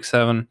team in Week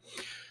 7.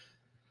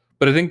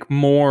 But I think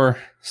more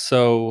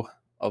so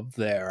of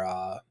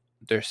their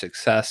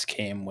success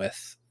came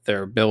with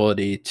their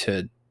ability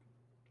to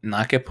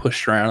not get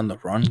pushed around in the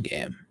run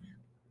game.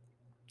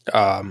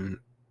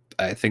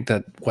 I think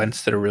that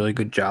Wentz did a really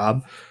good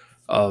job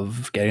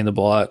of getting the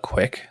ball out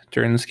quick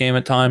during this game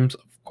at times.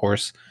 Of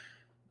course,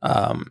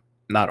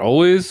 not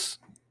always,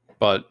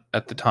 but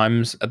at the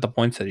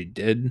points that he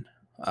did,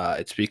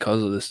 it's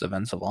because of this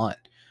defensive line,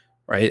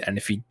 right? And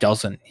if he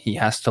doesn't, he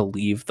has to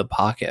leave the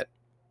pocket.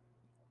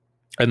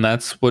 And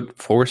that's what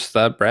forced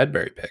that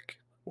Bradbury pick.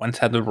 Wentz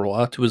had to roll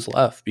out to his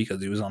left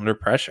because he was under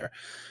pressure.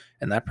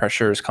 And that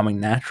pressure is coming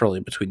naturally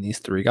between these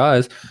three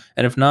guys.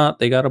 And if not,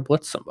 they got to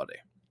blitz somebody,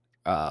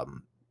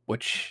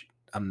 which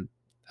I'm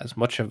as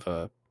much of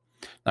a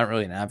not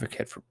really an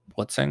advocate for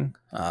blitzing.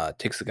 It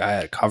takes the guy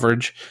out of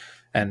coverage,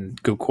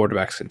 and good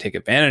quarterbacks can take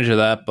advantage of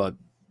that. But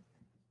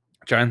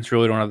Giants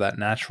really don't have that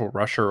natural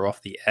rusher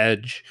off the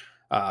edge.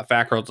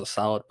 Fackrell's a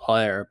solid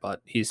player,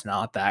 but he's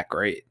not that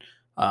great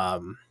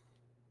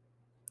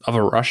of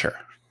a rusher.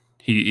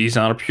 He's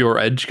not a pure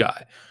edge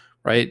guy,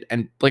 right?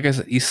 And like I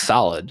said, he's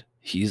solid.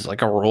 He's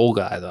like a role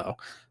guy, though.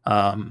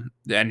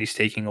 And he's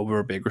taking over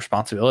a big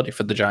responsibility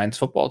for the Giants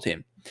football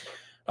team.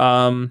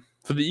 For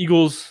the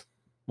Eagles,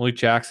 Malik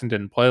Jackson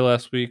didn't play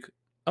last week.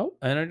 Oh,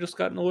 and I just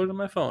got an alert on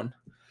my phone.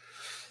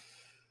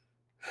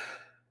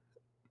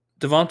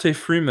 Devontae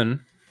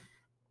Freeman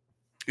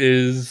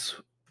is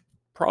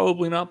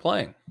probably not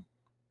playing.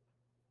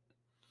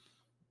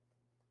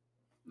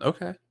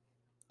 Okay.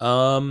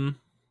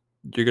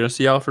 You're gonna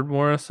see Alfred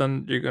Morris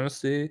and you're gonna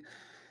see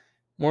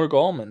more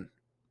Gallman.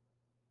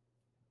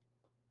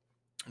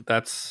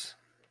 That's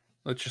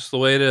just the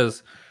way it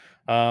is.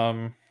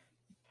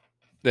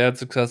 They had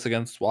success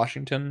against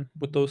Washington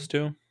with those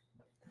two.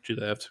 Do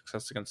they have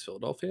success against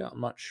Philadelphia?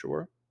 I'm not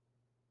sure.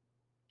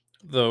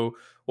 Though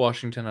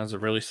Washington has a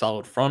really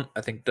solid front.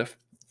 I think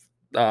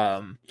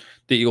the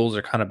Eagles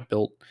are kind of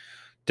built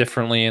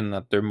differently in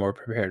that they're more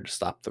prepared to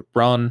stop the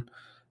run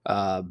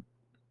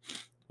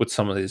with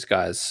some of these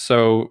guys.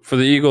 So for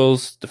the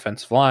Eagles,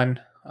 defensive line,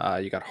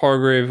 you got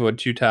Hargrave who had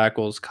 2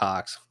 tackles,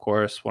 Cox, of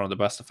course, one of the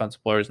best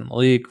defensive players in the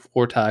league,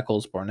 4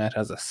 tackles. Barnett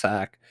has a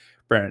sack.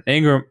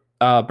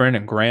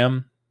 Brandon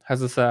Graham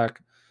has a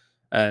sack,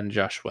 and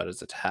Josh Sweat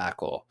is a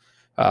tackle.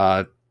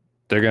 They're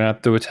gonna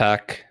have to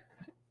attack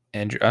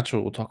Andrew.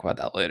 Actually, we'll talk about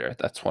that later.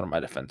 That's one of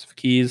my defensive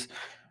keys.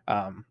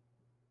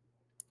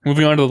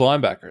 Moving on to the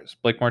linebackers,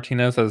 Blake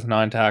Martinez has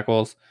 9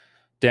 tackles,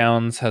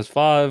 Downs has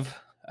 5,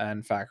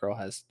 and Fackrell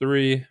has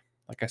 3.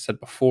 Like I said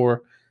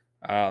before,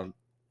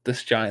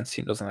 this Giants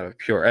team doesn't have a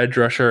pure edge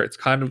rusher. It's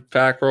kind of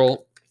Fackrell,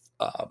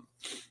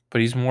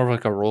 but he's more of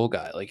like a role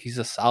guy. Like, he's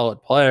a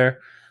solid player.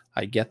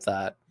 I get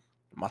that.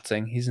 I'm not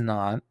saying he's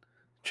not.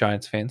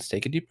 Giants fans,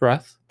 take a deep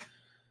breath.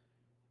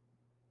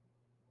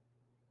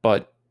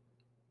 But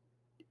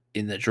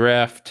in the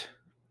draft,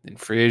 in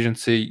free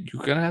agency,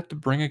 you're going to have to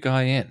bring a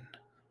guy in,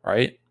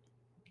 right?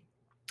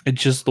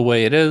 It's just the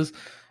way it is.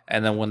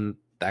 And then when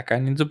that guy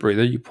needs a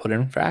breather, you put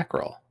in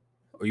Fackrell.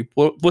 Or you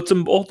put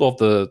them both off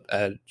the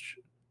edge.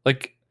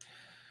 Like,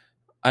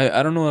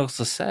 I don't know what else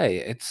to say.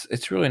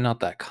 It's really not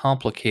that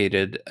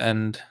complicated.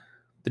 And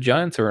the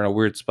Giants are in a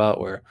weird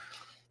spot where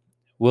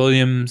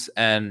Williams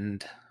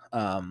and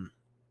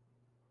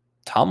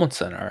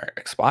Tomlinson are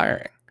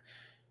expiring.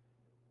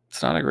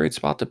 It's not a great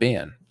spot to be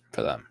in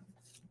for them.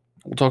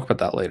 We'll talk about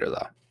that later,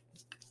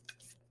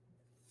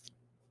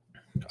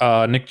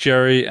 though. Nick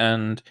Jerry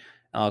and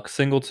Alex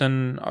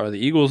Singleton are the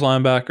Eagles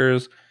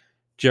linebackers.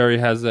 Gary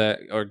has a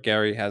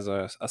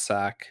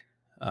sack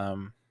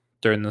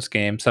during this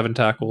game. 7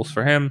 tackles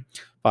for him,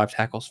 5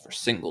 tackles for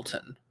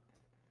Singleton.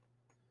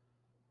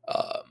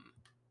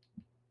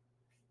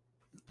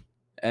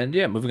 And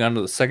yeah, moving on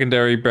to the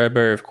secondary,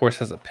 Bradbury, of course,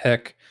 has a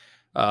pick.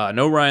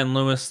 No Ryan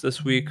Lewis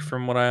this week,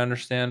 from what I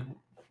understand.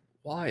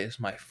 Why is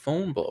my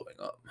phone blowing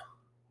up?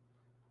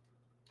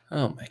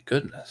 Oh my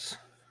goodness.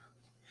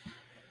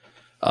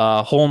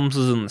 Holmes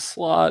is in the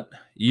slot.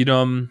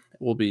 Edom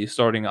will be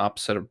starting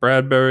opposite of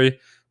Bradbury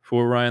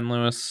for Ryan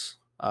Lewis.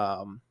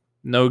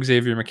 No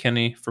Xavier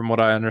McKinney, from what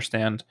I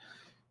understand.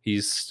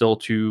 He's still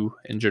too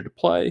injured to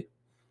play.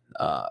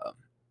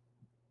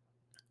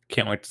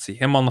 Can't wait to see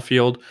him on the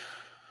field.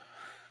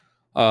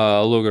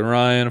 Logan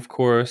Ryan, of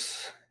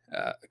course.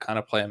 Kind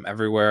of play him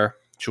everywhere.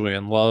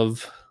 Julian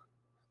Love.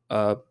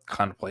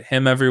 Kind of play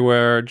him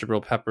everywhere.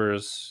 Jabril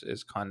Peppers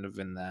is kind of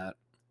in that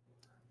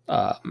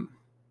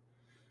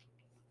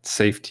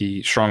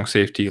strong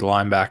safety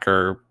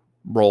linebacker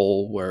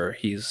role where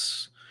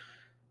he's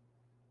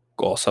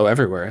also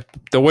everywhere.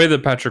 The way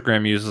that Patrick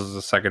Graham uses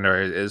the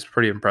secondary is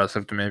pretty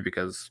impressive to me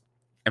because,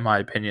 in my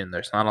opinion,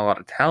 there's not a lot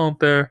of talent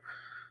there.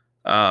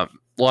 A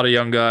lot of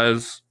young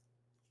guys.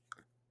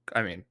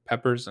 I mean,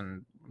 Peppers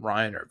and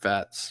Ryan are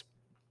vets,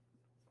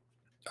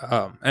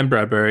 and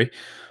Bradbury,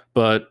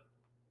 but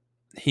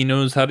he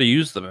knows how to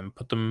use them and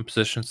put them in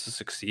positions to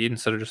succeed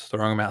instead of just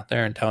throwing them out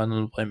there and telling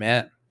them to play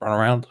man, run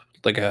around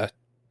like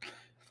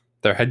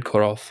their head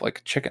cut off like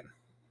a chicken.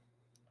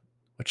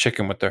 A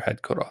chicken with their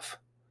head cut off.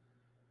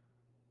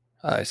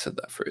 I said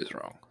that phrase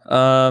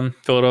wrong.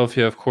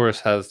 Philadelphia, of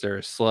course, has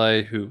their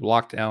Slay, who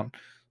locked down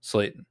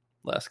Slayton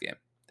last game.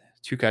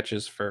 2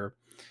 catches for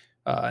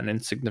an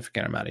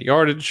insignificant amount of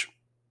yardage.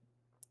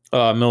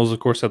 Mills, of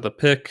course, had the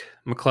pick.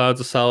 McLeod's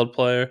a solid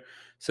player,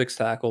 6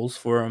 tackles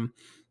for him.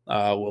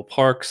 Will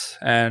Parks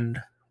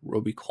and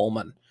Roby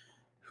Coleman,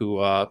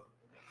 who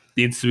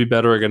needs to be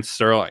better against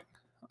Sterling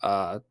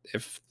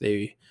if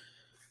they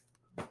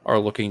are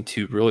looking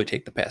to really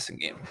take the passing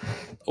game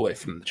away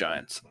from the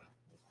Giants.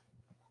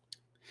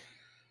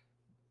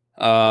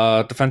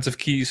 Defensive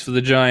keys for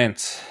the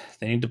Giants.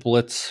 They need to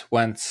blitz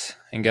Wentz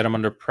and get him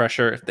under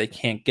pressure if they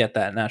can't get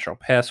that natural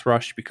pass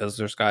rush because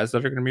there's guys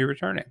that are going to be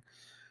returning.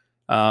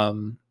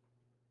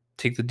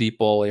 Take the deep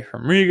ball away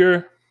from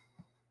Rieger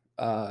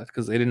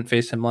because they didn't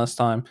face him last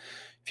time.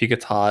 If he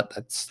gets hot,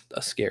 that's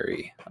a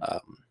scary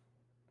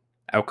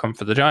outcome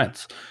for the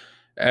Giants.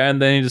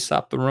 And they need to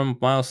stop the run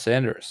with Miles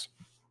Sanders.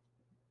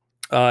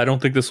 I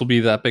don't think this will be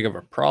that big of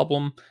a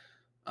problem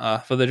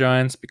for the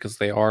Giants because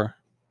they are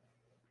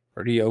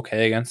pretty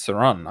okay against the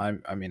run.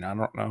 I mean, I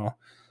don't know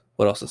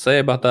what else to say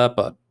about that,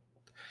 but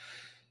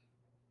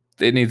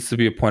it needs to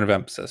be a point of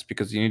emphasis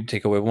because you need to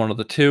take away one of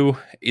the two,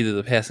 either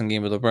the passing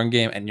game or the run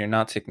game, and you're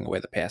not taking away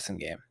the passing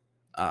game.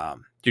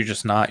 You're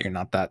just not. You're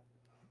not that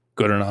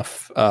good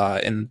enough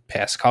in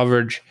pass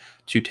coverage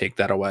to take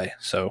that away.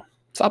 So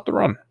stop the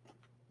run.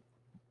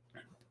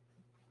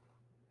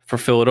 For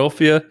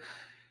Philadelphia,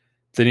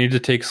 they need to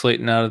take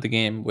Slayton out of the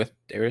game with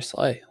Darius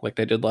Slay like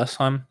they did last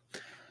time.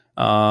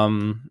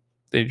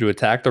 They need to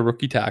attack the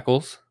rookie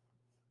tackles.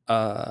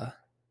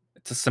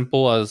 It's as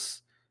simple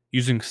as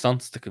using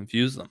stunts to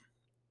confuse them,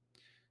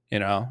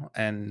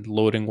 and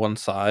loading one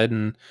side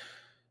and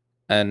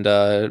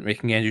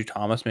making Andrew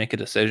Thomas make a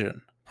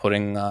decision,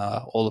 putting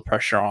all the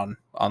pressure on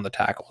the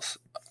tackles,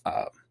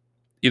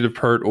 either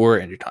Pert or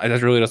Andrew Thomas.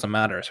 That really doesn't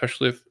matter,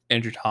 especially if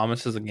Andrew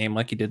Thomas is a game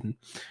like he did in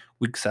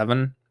Week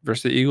 7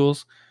 versus the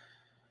Eagles.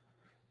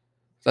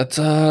 That's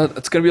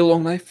gonna be a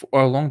long night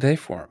or a long day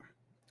for him.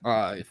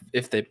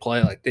 If they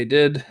play like they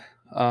did,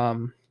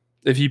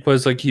 if he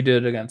plays like he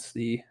did against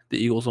the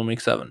Eagles in Week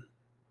 7,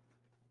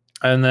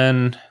 and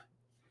then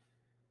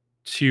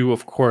to,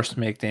 of course,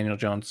 make Daniel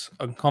Jones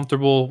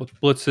uncomfortable with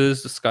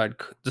blitzes,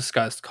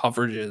 disguised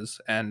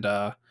coverages, and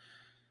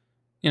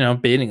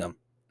baiting him,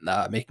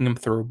 making him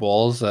throw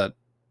balls that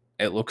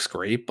it looks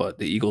great, but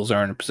the Eagles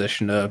are in a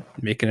position to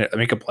make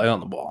a play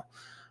on the ball.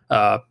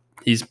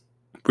 He's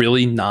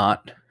really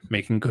not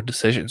making good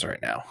decisions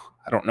right now.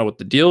 I don't know what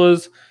the deal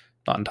is,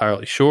 not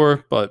entirely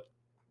sure, but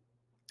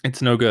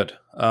it's no good.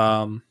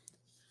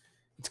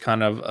 It's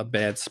kind of a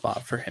bad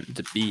spot for him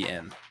to be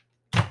in.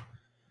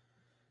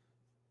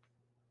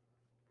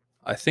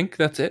 I think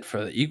that's it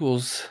for the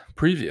Eagles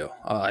preview.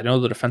 I know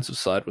the defensive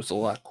side was a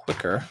lot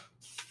quicker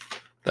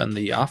than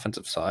the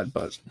offensive side,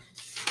 but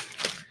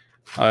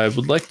I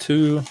would like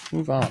to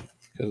move on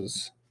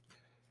because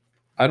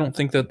I don't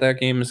think that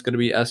game is going to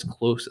be as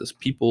close as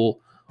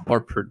people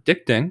are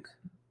predicting.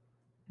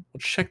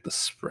 Let's check the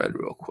spread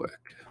real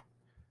quick.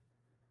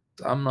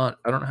 I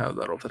don't have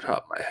that off the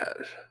top of my head.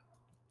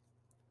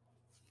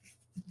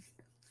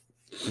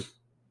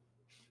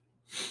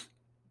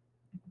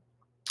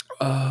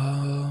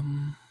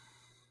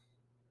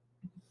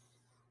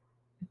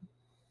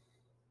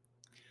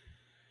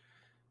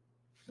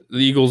 The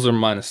Eagles are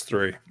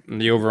 -3,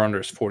 and the over/under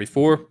is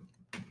 44.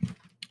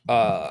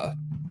 I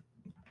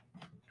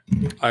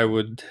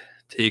would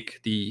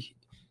take the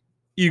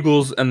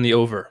Eagles and the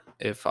over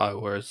if I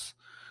was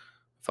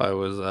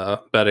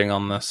betting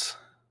on this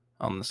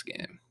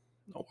game,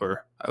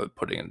 or I would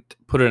put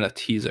in a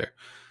teaser.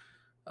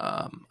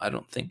 I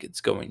don't think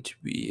it's going to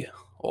be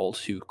all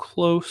too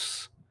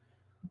close.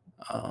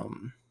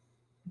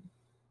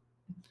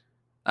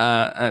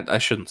 I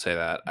shouldn't say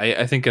that.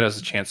 I think it has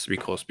a chance to be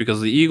close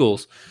because the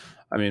Eagles,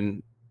 I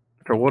mean,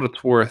 for what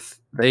it's worth,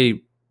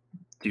 they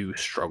do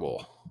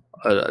struggle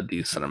a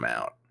decent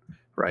amount,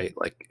 right?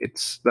 Like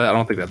I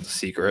don't think that's a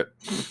secret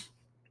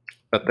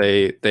that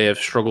they have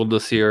struggled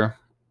this year.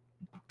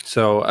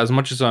 So as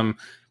much as I'm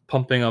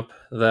pumping up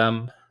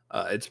them,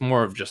 it's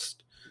more of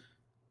just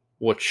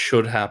what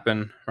should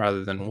happen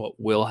rather than what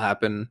will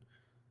happen,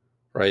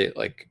 right?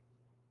 Like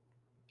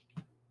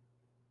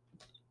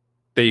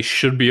they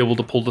should be able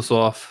to pull this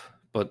off,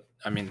 but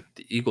I mean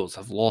the Eagles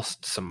have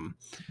lost some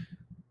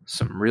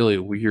really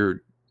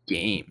weird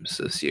games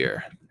this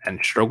year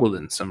and struggled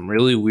in some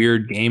really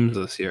weird games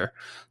this year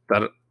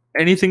that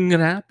anything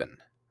can happen,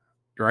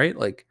 right?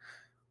 Like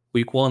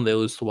Week 1 they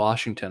lose to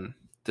Washington,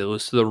 they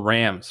lose to the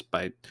Rams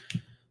by a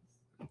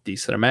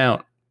decent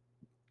amount,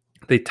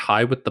 they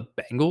tie with the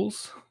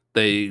Bengals,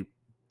 they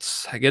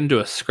get into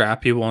a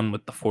scrappy one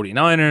with the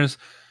 49ers,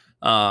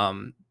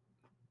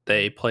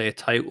 they play a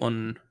tight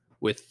one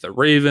with the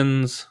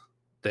Ravens,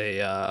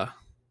 they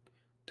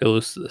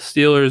lose to the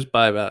Steelers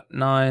by about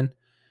 9.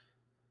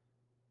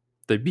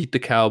 They beat the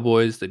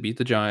Cowboys. They beat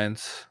the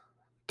Giants.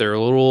 They're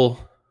on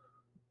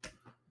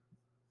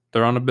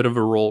a bit of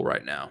a roll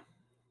right now.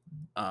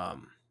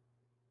 And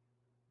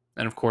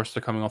of course,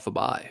 they're coming off a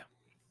bye.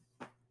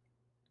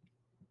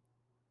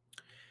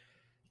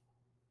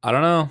 I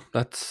don't know.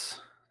 That's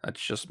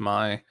just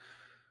my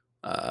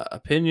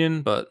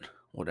opinion, but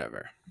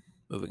whatever.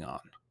 Moving on.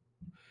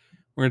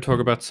 we're going to talk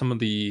about some of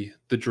the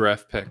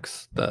draft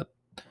picks that,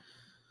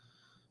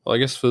 well, I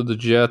guess for the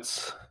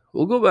Jets,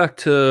 we'll go back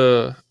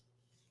to,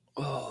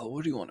 oh,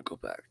 what do you want to go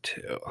back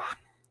to?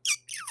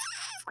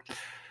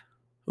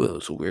 Oh, that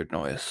was a weird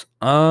noise.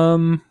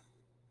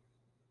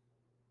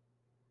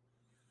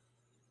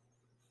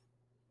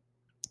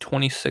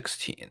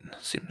 2016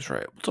 seems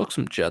right. We'll talk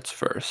some Jets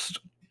first.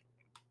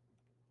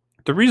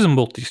 The reason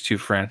both these two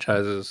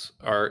franchises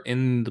are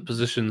in the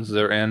positions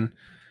they're in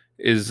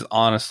is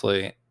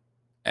honestly,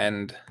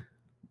 and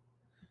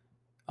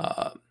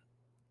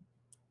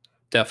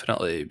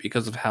definitely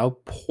because of how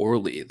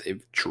poorly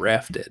they've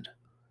drafted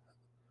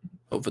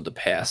over the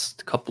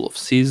past couple of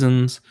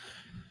seasons.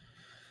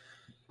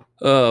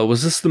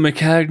 Was this the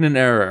Maccagnan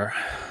era?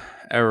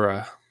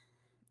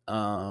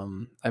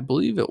 I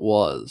believe it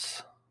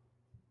was.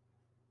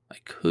 I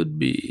could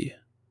be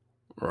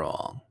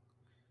wrong.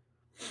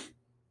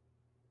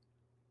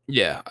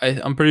 Yeah,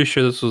 I'm pretty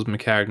sure this was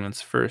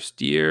Maccagnan's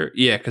first year.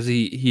 Yeah, because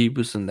he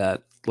was in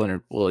that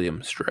Leonard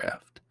Williams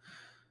draft.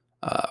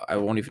 I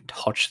won't even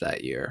touch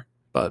that year.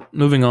 But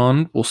moving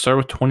on, we'll start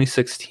with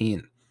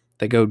 2016.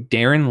 They go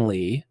Darren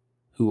Lee,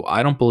 who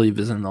I don't believe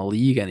is in the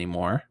league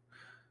anymore,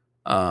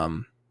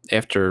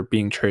 after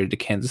being traded to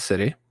Kansas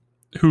City,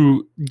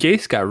 who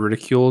Gase got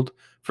ridiculed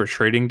for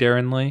trading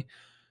Darren Lee.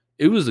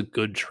 It was a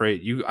good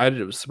trade. I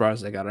was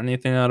surprised they got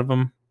anything out of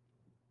him,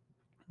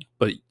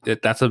 but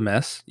that's a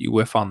mess. You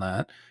whiff on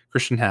that.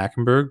 Christian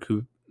Hackenberg,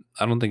 who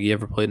I don't think he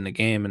ever played in a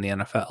game in the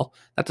NFL.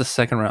 That's a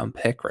second round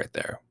pick right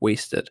there.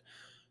 Wasted.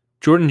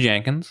 Jordan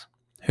Jenkins,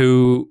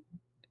 who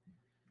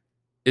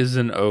is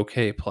an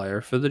okay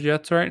player for the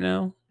Jets right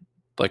now.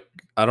 Like,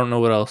 I don't know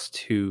what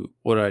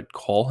I'd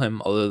call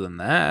him other than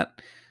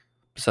that,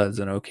 besides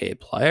an okay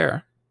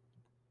player.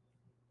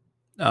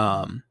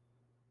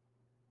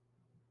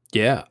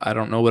 Yeah, I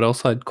don't know what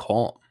else I'd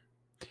call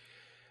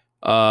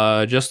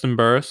him. Justin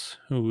Burris,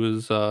 who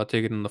was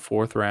taken in the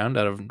 4th round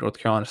out of North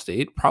Carolina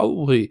State,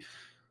 probably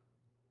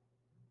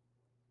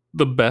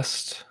the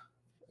best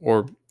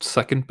or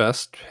second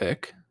best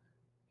pick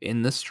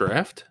in this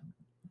draft.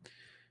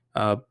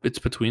 It's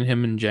between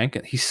him and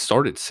Jenkins. He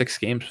started 6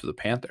 games for the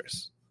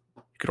Panthers.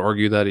 You could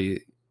argue that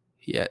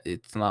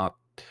it's not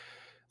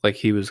like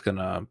he was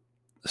gonna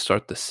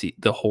start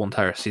the whole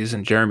entire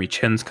season. Jeremy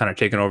Chin's kind of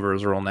taken over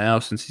his role now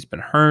since he's been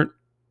hurt.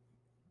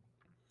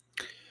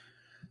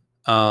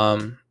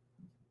 But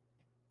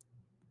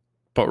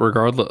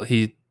regardless,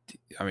 he's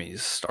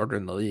starter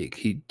in the league.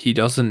 He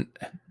doesn't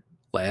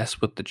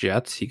last with the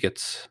Jets. He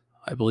gets,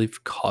 I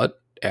believe,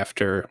 cut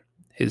after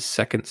his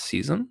 2nd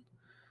season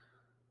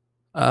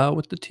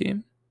with the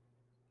team.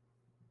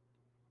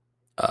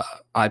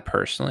 I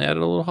personally had a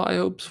little high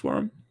hopes for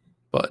him,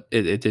 but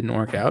it didn't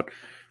work out.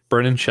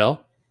 Brennan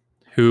Shell,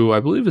 who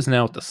I believe is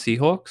now with the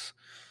Seahawks.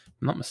 If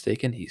I'm not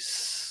mistaken,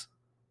 he's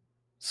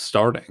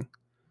starting,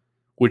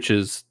 which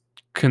is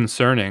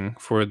concerning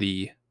for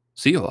the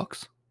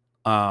Seahawks.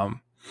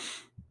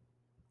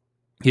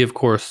 He, of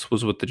course,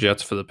 was with the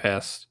Jets for the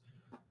past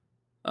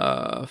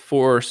 4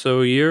 or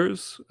so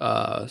years.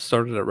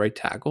 Started at right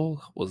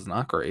tackle, was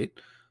not great.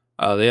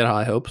 They had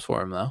high hopes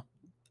for him, though.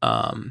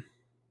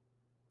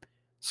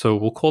 So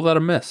we'll call that a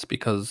miss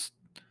because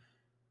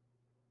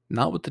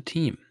not with the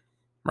team,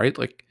 right?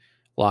 Like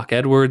Locke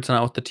Edwards,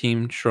 not with the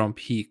team. Jerome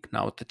Peak,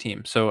 not with the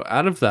team. So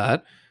out of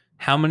that,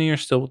 how many are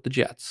still with the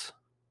Jets?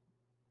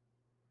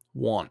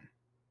 1.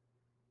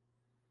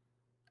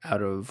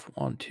 Out of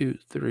 1, 2,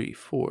 3,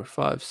 4,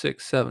 5,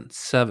 6, 7,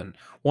 7.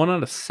 1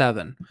 out of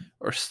 7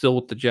 are still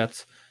with the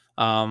Jets.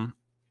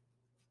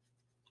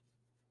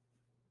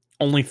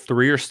 Only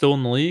 3 are still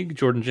in the league.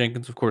 Jordan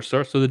Jenkins, of course,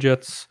 starts for the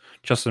Jets.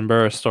 Justin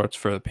Burris starts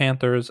for the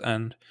Panthers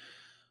and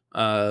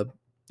or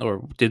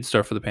did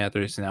start for the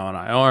Panthers, now on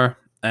IR.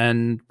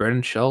 And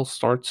Brennan Shell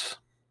starts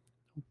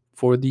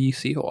for the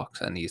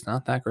Seahawks, and he's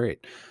not that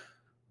great.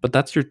 But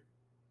that's your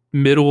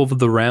middle of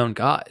the round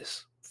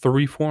guys.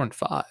 3, 4, and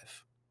 5.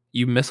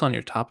 You miss on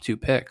your top 2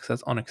 picks.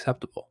 That's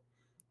unacceptable.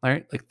 All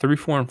right? Like 3,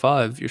 4, and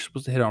 5, you're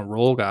supposed to hit on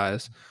role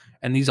guys.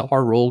 And these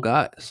are role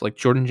guys. Like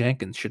Jordan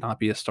Jenkins should not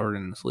be a starter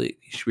in this league.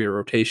 He should be a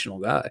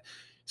rotational guy.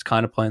 He's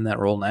kind of playing that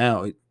role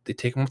now. They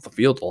take him off the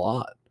field a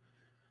lot.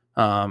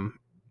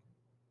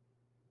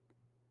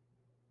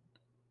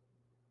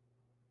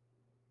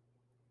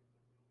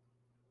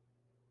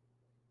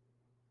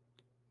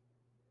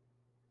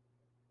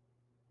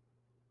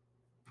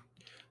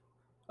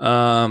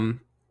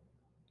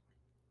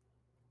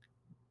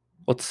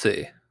 Let's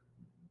see.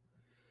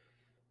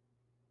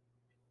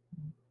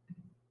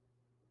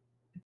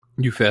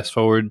 You fast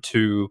forward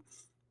to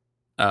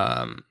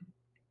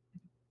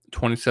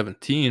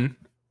 2017,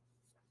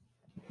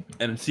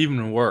 and it's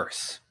even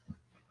worse,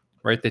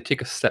 right? They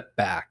take a step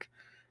back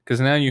because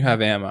now you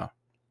have ammo.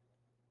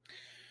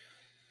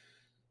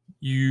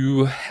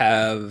 You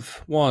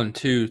have 1,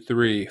 2,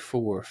 3,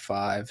 4,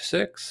 5,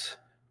 6,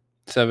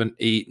 7,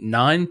 8,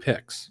 9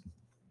 picks.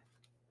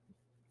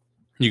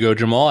 You go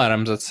Jamal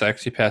Adams at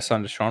 6. You pass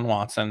on to Deshaun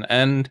Watson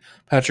and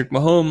Patrick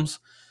Mahomes,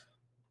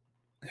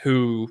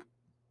 who,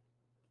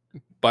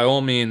 by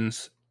all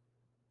means,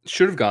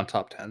 should have gone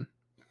top 10.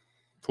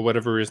 For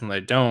whatever reason,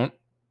 they don't.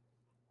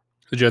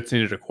 The Jets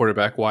needed a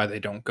quarterback. Why they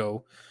don't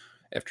go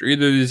after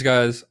either of these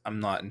guys, I'm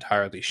not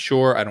entirely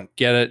sure. I don't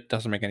get it.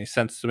 Doesn't make any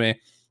sense to me.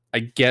 I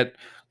get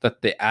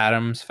that the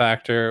Adams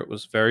factor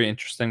was very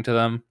interesting to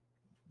them.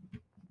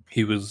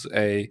 He was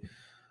a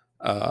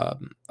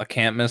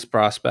can't miss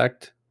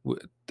prospect.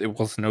 It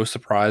was no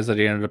surprise that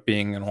he ended up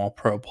being an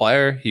all-pro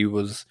player. He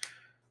was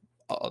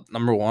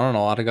number one on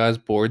a lot of guys'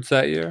 boards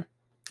that year.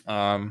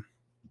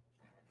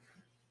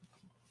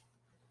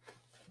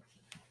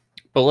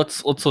 But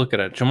let's look at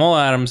it. Jamal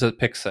Adams at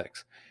pick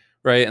 6,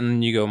 right? And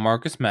then you go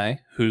Marcus May,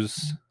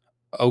 who's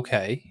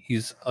okay.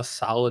 He's a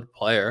solid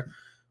player,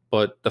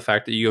 but the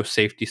fact that you go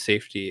safety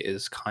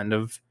is kind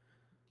of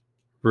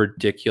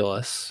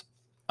ridiculous.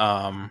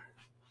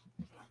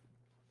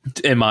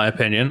 In my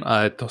opinion,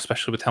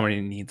 especially with how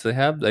many needs they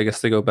have. I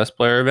guess they go best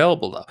player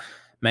available, though.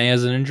 May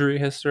has an injury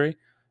history,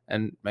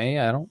 and May,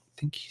 I don't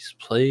think he's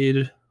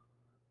played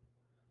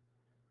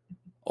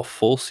a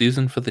full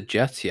season for the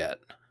Jets yet.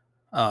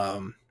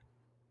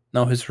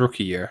 No, his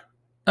rookie year.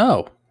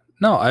 Oh,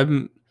 no,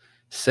 I'm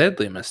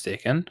sadly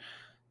mistaken.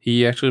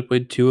 He actually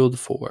played 2 of the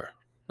 4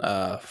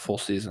 full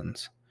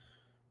seasons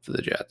for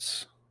the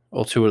Jets.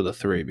 Well, 2 of the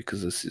 3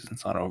 because this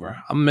season's not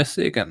over. I'm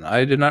mistaken.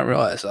 I did not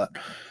realize that.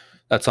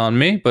 That's on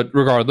me. But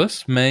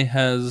regardless, May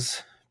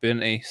has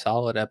been a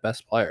solid at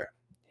best player.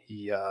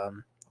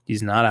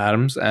 He's not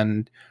Adams,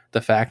 and the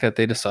fact that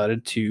they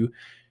decided to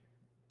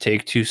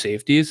take 2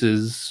 safeties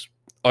is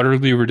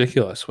utterly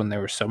ridiculous when there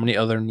were so many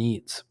other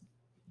needs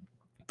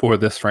for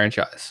this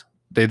franchise.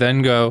 They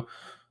then go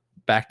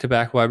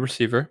back-to-back wide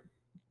receiver,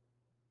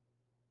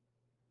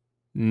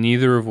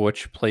 neither of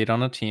which played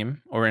on a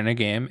team or in a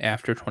game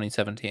after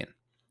 2017,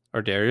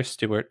 are Darius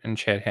Stewart and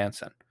Chad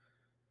Hansen.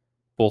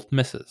 Both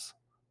misses.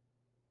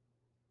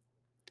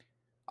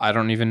 I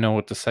don't even know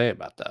what to say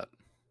about that.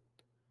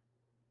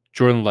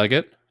 Jordan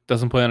Leggett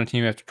doesn't play on a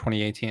team after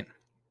 2018.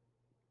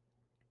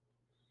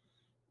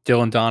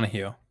 Dylan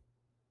Donahue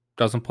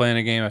doesn't play in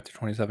a game after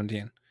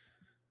 2017.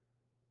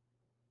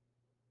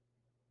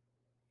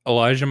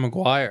 Elijah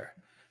McGuire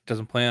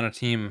doesn't play on a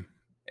team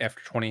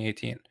after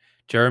 2018.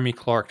 Jeremy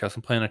Clark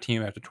doesn't play on a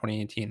team after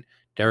 2018.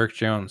 Derek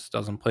Jones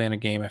doesn't play in a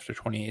game after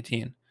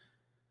 2018.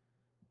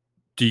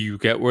 Do you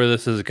get where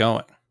this is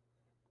going?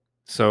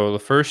 So the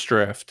first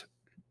draft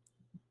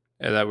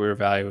that we were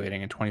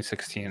evaluating in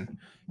 2016,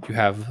 you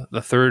have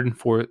the 3rd and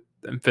 4th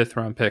and 5th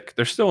round pick.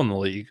 They're still in the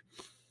league.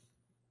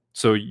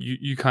 So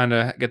you kind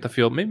of get the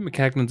feel maybe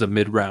McKagnon's a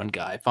mid-round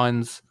guy,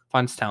 finds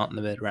talent in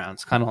the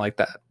mid-rounds, kind of like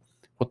that,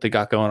 what they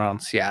got going on in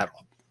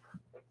Seattle.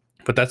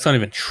 But that's not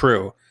even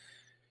true,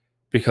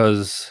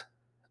 because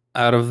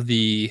out of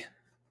the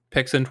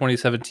picks in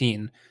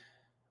 2017,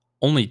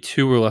 only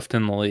 2 were left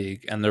in the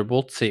league, and they're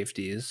both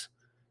safeties,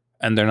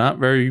 and they're not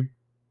very.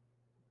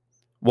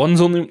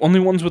 One's only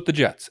one's with the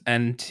Jets,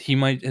 and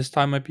his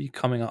time might be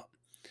coming up.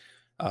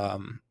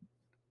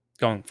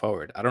 Going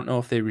forward, I don't know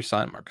if they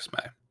resign Marcus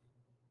May.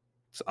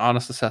 It's an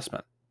honest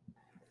assessment.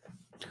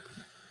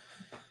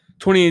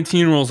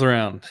 2018 rolls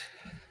around.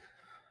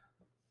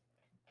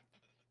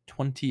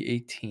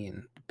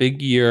 2018,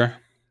 big year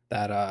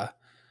that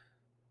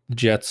the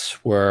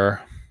Jets were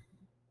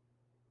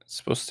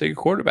supposed to take a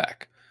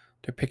quarterback.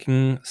 They're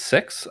picking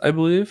 6, I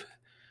believe.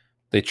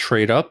 They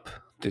trade up.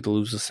 They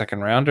lose a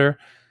second rounder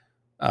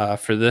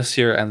for this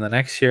year and the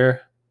next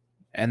year,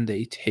 and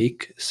they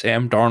take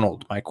Sam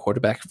Darnold, my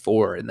quarterback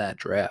 4 in that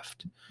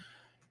draft.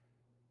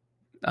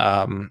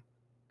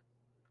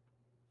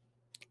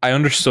 I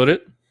understood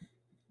it.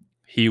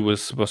 He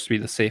was supposed to be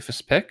the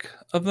safest pick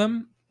of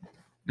them.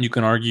 You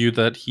can argue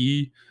that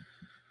he,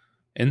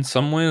 in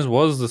some ways,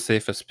 was the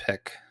safest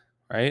pick,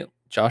 right?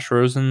 Josh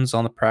Rosen's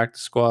on the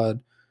practice squad.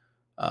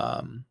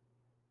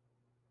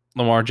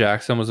 Lamar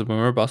Jackson was a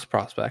boomer bust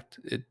prospect.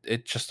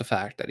 It's just a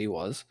fact that he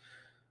was.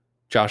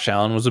 Josh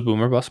Allen was a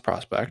boomer bust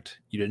prospect.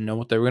 You didn't know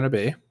what they were going to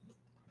be.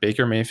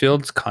 Baker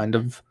Mayfield's kind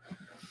of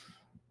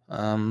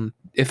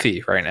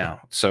iffy right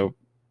now. So,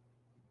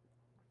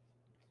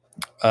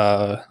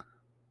 yeah,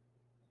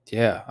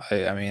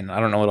 I mean, I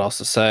don't know what else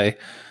to say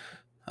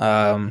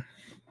about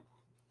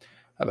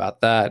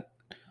that.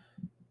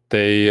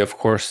 They, of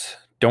course,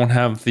 don't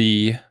have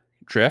the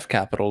draft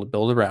capital to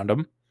build around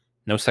him.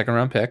 No second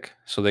round pick,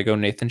 so they go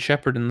Nathan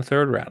Shepard in the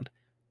 3rd round.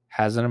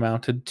 Hasn't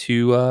amounted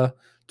to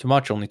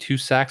much. Only 2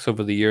 sacks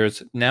over the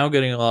years. Now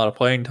getting a lot of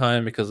playing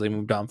time because they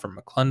moved on from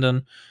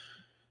McClendon.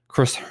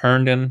 Chris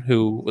Herndon,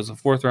 who was a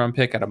 4th round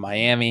pick out of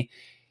Miami,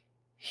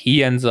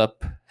 he ends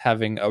up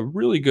having a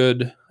really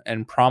good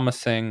and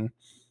promising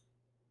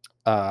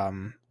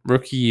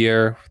rookie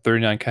year,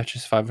 39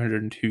 catches,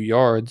 502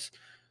 yards,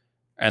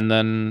 and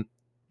then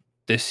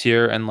this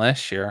year and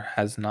last year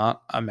has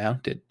not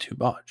amounted to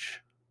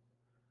much,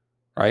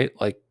 right?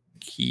 Like,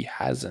 he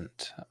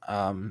hasn't.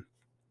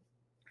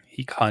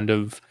 He kind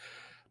of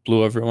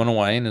blew everyone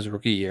away in his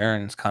rookie year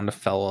and has kind of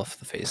fell off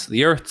the face of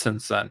the earth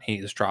since then.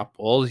 He's dropped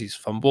balls, he's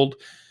fumbled,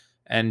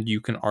 and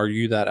you can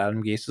argue that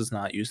Adam Gase does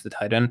not use the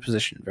tight end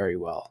position very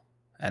well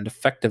and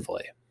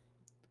effectively.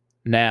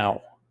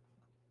 Now,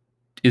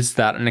 Is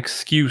that an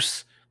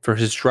excuse for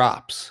his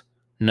drops?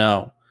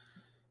 No.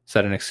 Is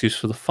that an excuse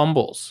for the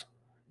fumbles?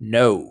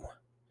 No.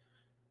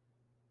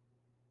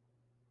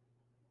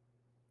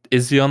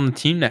 Is he on the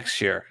team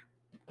next year?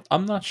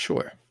 I'm not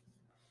sure.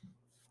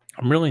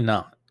 I'm really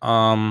not.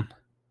 I'm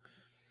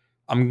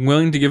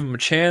willing to give him a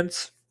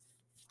chance.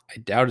 I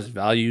doubt his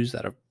value's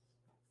at a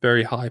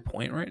very high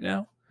point right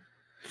now.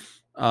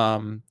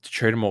 To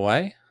trade him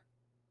away,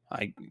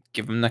 I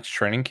give him next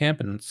training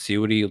camp and see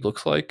what he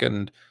looks like,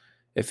 and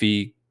if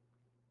he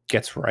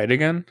gets right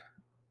again.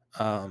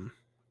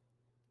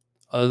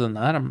 Other than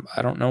that,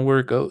 I don't know where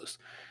it goes.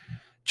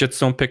 Jets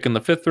don't pick in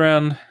the 5th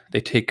round. They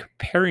take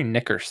Perry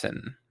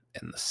Nickerson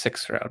in the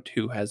 6th round,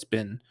 who has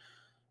been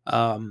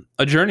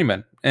a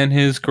journeyman in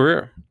his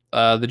career.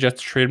 The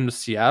Jets trade him to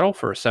Seattle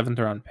for a 7th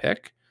round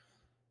pick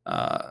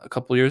a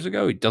couple years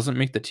ago. He doesn't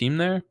make the team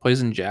there.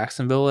 Plays in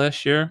Jacksonville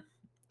last year.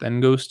 Then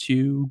goes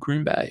to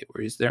Green Bay,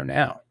 where he's there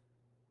now.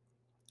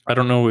 I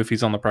don't know if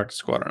he's on the practice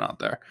squad or not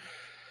there.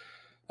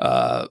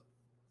 And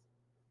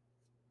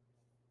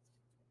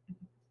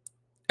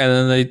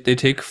then they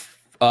take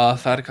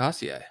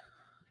Fatukasi.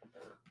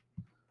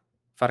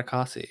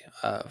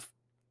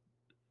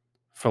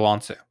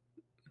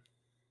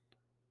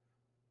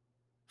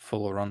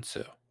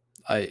 Foloronsu.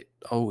 I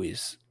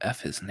always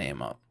F his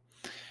name up.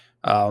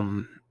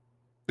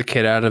 The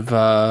kid out of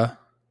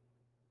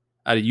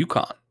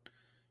UConn,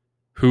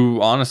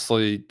 who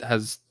honestly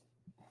has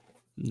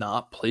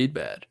not played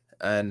bad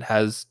and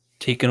has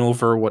taken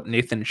over what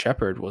Nathan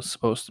Shepard was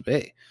supposed to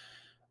be.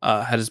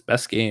 Had his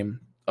best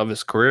game of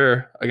his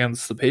career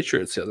against the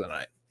Patriots the other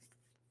night.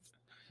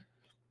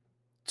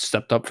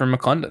 Stepped up for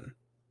McClendon.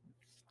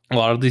 A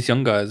lot of these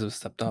young guys have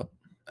stepped up,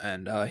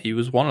 and he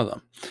was one of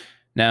them.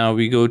 Now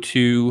we go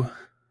to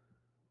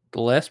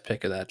the last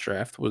pick of that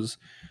draft was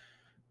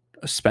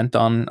spent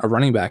on a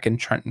running back in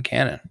Trenton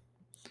Cannon.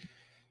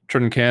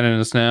 Trenton Cannon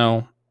is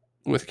now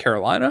with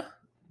Carolina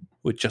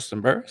with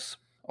Justin Burris.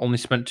 Only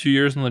spent 2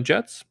 years in the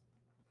Jets,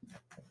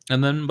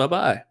 and then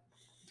bye-bye.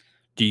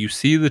 Do you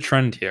see the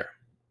trend here?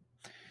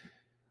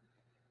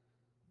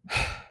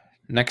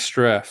 Next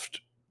draft,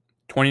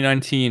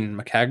 2019,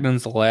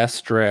 Maccagnon's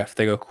last draft.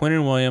 They go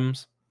Quinnen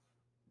Williams,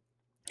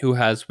 who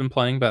has been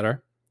playing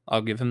better.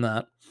 I'll give him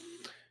that.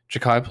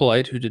 Ja'Kai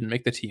Polite, who didn't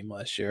make the team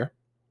last year,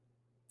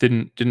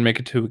 didn't make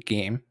it to a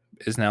game,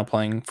 is now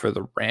playing for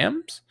the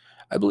Rams,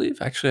 I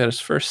believe. Actually had his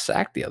first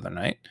sack the other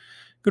night.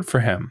 Good for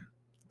him.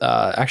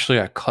 Actually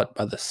got cut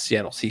by the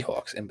Seattle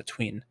Seahawks in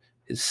between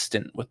his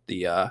stint with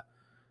the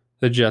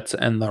Jets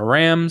and the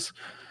Rams.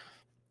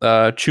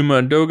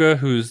 Chuma Ndoga,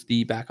 who's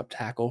the backup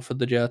tackle for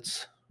the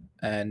Jets,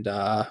 and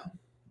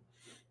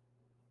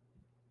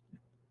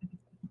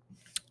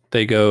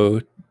they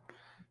go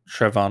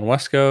Trevon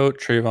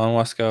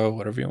Wesco,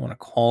 whatever you want to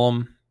call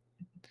him.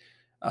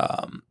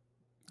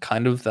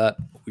 Kind of that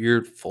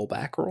weird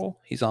fullback role.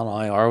 He's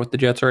on IR with the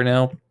Jets right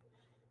now.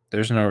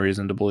 There's no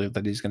reason to believe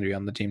that he's going to be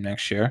on the team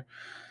next year.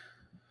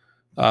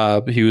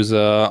 He was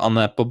on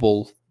that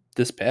bubble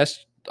this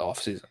past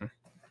offseason.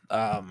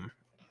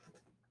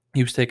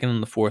 He was taken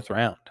in the 4th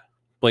round.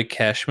 Blake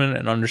Cashman,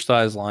 an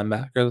undersized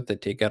linebacker that they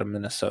take out of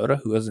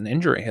Minnesota, who has an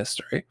injury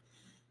history,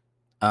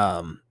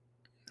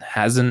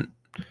 hasn't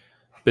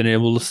been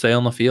able to stay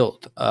on the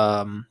field.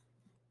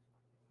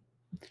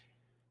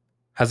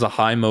 Has a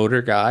high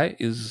motor guy.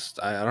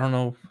 I don't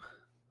know.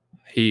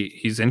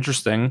 He's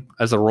interesting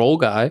as a role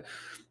guy,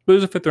 but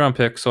he's a 5th round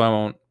pick, so I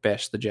won't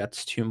bash the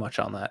Jets too much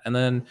on that. And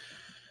then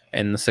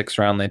in the 6th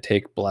round, they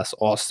take Bless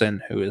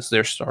Austin, who is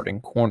their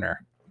starting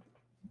corner.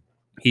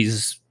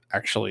 He's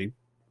actually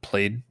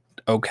played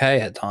okay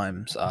at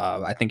times.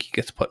 I think he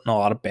gets put in a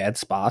lot of bad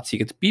spots. He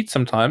gets beat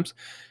sometimes.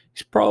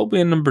 He's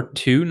probably a number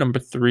 2, number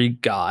 3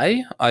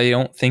 guy. I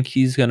don't think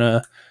he's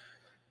gonna,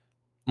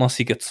 unless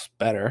he gets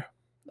better.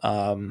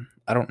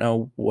 I don't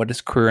know what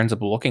his career ends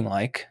up looking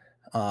like,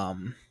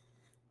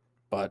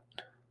 but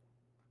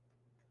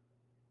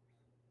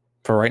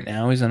for right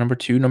now, he's a number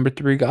 2, number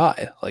 3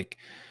 guy. Like,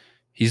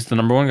 he's the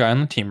number 1 guy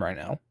on the team right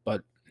now,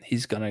 but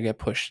he's gonna get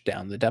pushed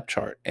down the depth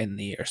chart in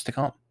the years to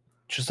come.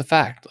 It's just a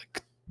fact.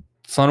 Like,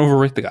 let's not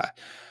overrate the guy.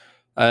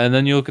 And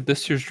then you look at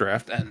this year's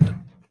draft,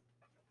 and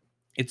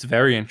it's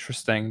very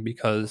interesting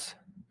because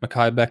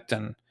Mekhi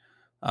Becton,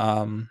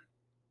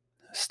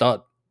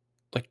 stud.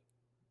 Like,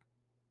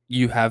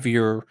 you have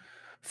your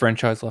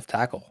franchise left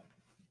tackle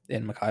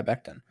in Mekhi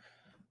Becton.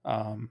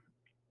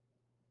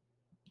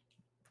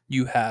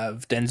 You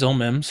have Denzel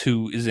Mims,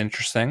 who is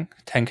interesting.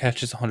 10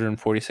 catches,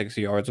 146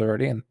 yards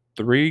already in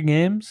 3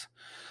 games.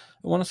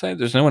 I want to say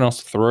there's no one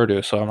else to throw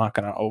to, so I'm not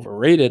going to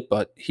overrate it,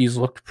 but he's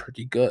looked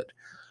pretty good.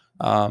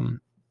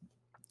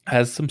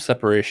 Has some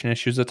separation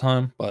issues at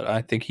times, but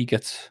I think he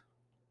gets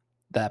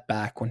that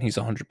back when he's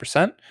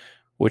 100%,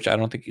 which I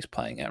don't think he's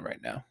playing at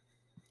right now.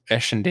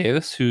 Ashton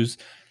Davis, who's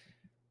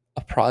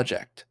a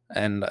project,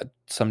 and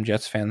some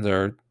Jets fans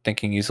are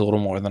thinking he's a little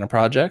more than a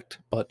project,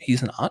 but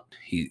he's not.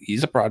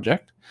 He's a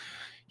project.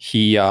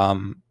 He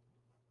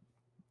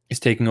is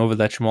taking over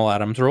that Jamal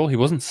Adams role. He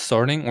wasn't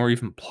starting or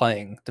even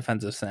playing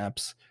defensive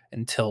snaps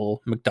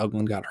until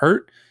McDougal got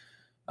hurt.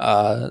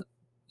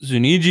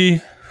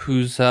 Zuniji,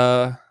 who's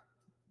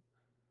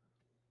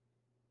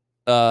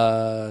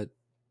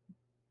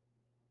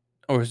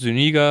or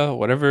Zuniga,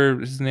 whatever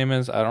his name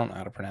is. I don't know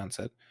how to pronounce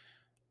it.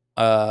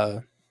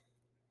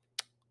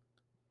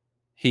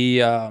 He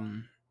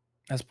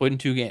has played in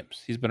 2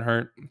 games. He's been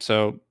hurt,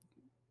 so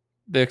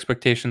the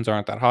expectations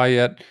aren't that high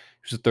yet. He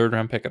was a 3rd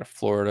round pick out of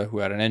Florida who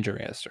had an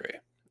injury history.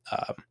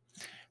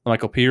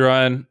 Michael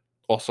Pirine,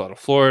 also out of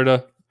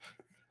Florida.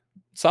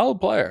 Solid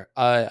player.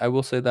 I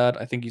will say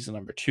that. I think he's the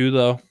number 2,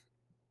 though.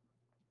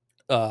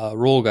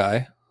 Role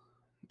guy.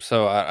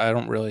 So I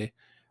don't really,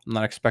 I'm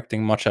not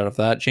expecting much out of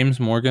that. James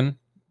Morgan,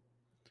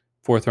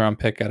 4th round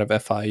pick out of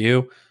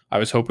FIU. I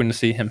was hoping to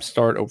see him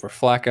start over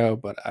Flacco,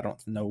 but I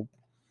don't know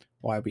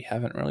why we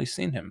haven't really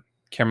seen him.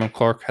 Cameron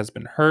Clark has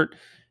been hurt.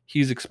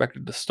 He's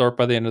expected to start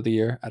by the end of the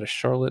year out of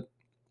Charlotte.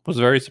 Was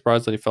very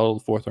surprised that he fell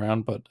to the 4th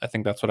round, but I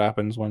think that's what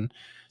happens when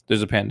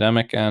there's a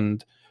pandemic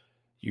and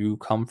you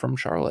come from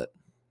Charlotte.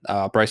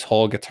 Bryce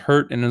Hall gets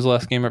hurt in his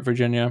last game at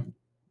Virginia.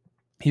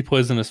 He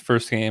plays in his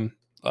first game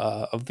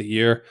of the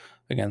year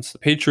against the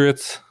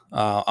Patriots.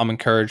 I'm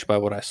encouraged by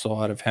what I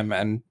saw out of him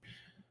and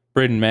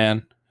Braden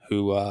Mann,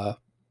 who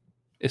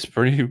is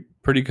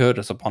pretty good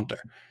as a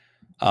punter.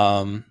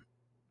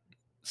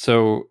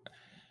 So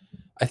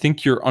I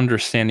think you're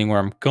understanding where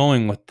I'm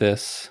going with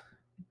this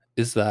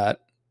is that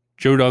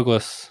Joe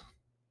Douglas,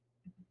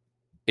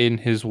 in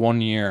his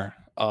 1 year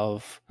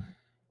of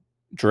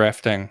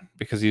drafting,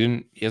 because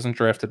he hasn't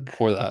drafted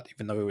before that,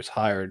 even though he was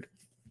hired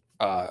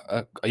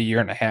a year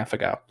and a half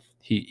ago.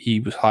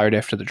 He was hired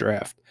after the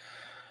draft.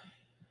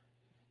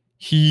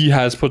 He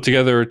has put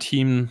together a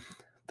team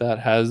that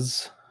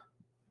has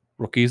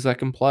rookies that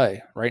can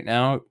play. Right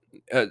now,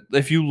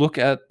 if you look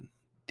at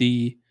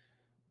the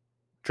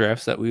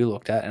drafts that we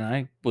looked at, and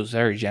I was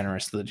very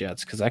generous to the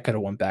Jets because I could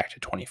have went back to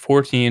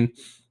 2014,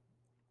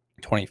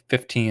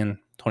 2015,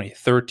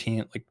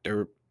 2013. Like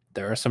there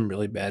are some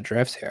really bad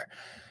drafts here.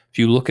 If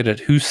you look at it,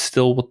 who's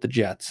still with the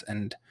Jets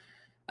and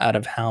out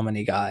of how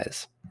many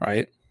guys,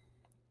 right?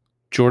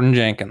 Jordan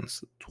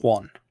Jenkins,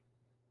 1.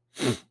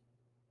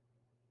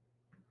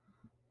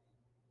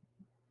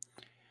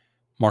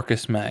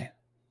 Marcus May,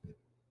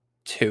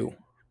 2.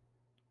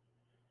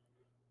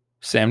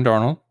 Sam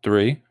Darnold,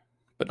 3,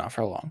 but not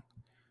for long.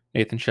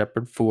 Nathan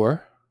Shepard,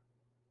 4.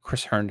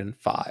 Chris Herndon,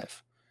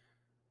 5.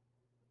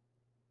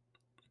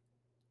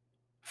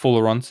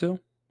 Fullerunsu,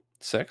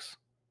 6.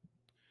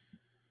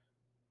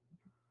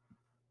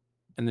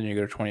 And then you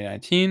go to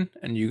 2019,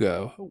 and you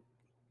go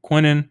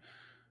Quinnen,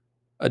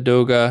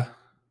 Adoga,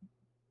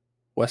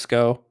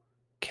 Wesco,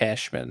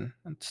 Cashman,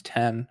 that's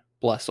 10.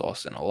 Bless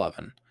Austin,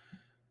 11.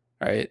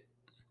 All right.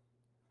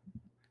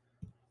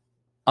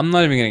 I'm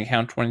not even going to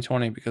count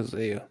 2020 because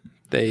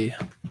they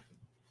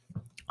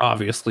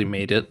obviously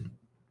made it,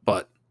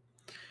 but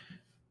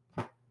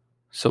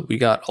so we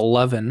got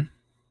 11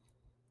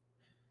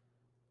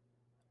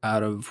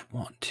 out of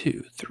 1,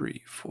 2,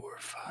 3, 4,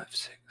 5,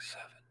 6,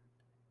 7,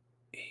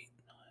 8,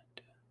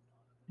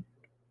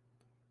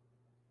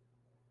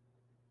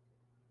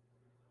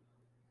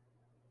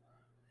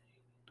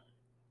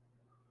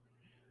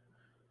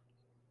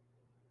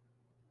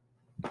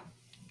 9,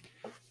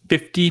 10.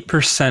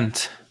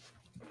 50%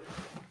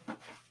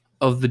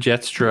 of the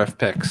Jets draft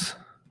picks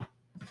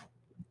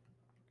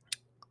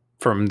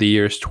from the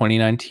years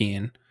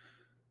 2019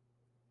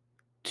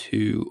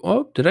 to,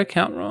 oh, did I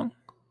count wrong?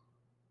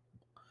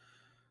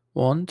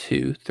 1,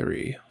 2,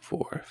 3,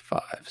 4,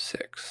 5,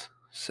 6,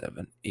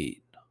 7,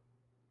 8, 12,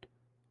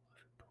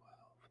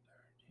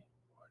 13,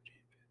 14,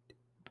 15.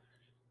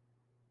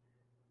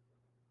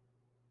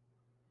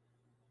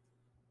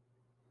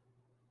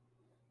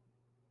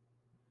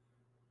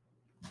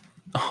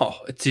 Oh,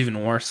 it's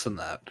even worse than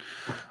that.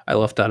 I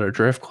left out a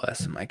draft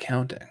class in my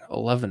counting.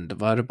 11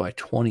 divided by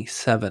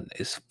 27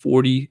 is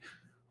 41%.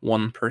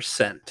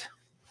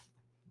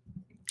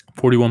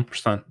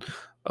 41%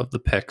 of the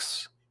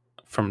picks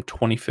from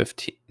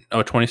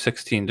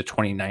 2016 to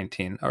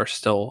 2019 are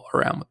still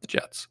around with the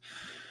Jets.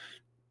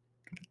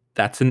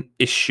 That's an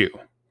issue.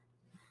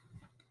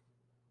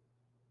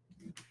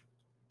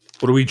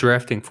 What are we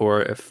drafting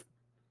for if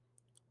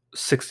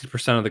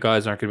 60% of the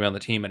guys aren't going to be on the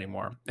team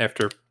anymore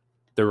after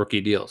their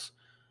rookie deals?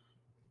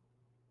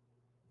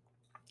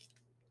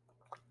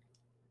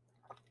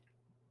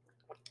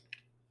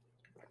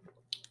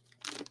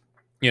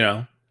 You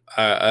know,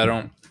 I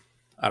don't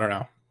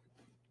know.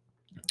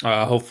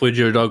 Hopefully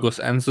Joe Douglas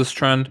ends this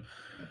trend.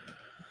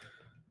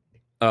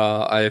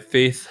 I have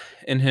faith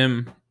in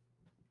him.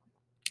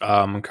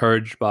 I'm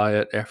encouraged by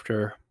it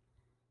after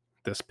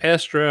this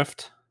past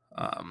draft.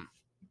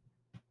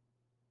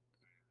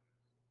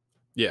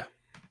 Yeah.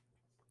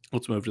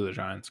 Let's move to the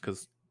Giants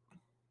because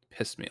it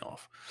pissed me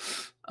off.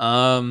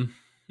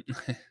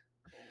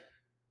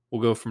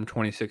 We'll go from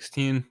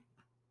 2016.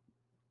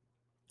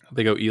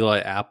 They go Eli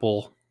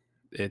Apple.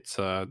 It's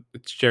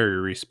Jerry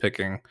Reese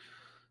picking.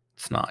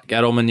 It's not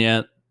Gettleman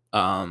yet.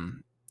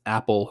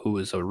 Apple, who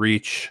is a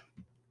reach.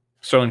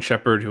 Sterling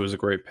Shepard, who was a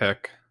great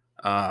pick.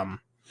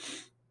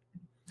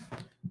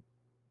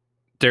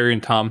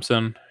 Darian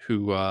Thompson,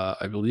 who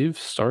I believe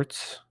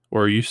starts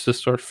or used to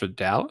start for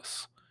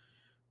Dallas.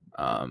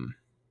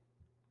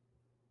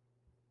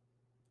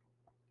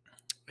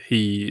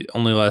 He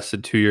only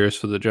lasted 2 years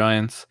for the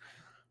Giants.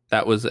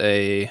 That was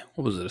a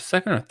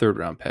second or third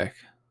round pick?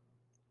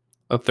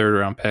 A third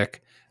round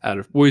pick out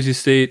of Boise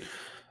State.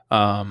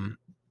 BJ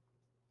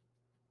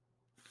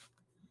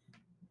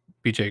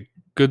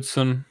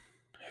Goodson,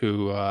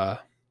 who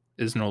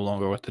is no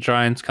longer with the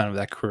Giants, kind of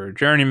that career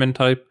journeyman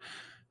type,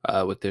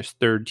 with their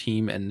third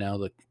team and now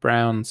the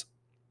Browns.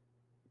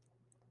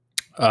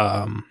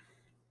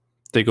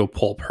 They go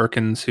Paul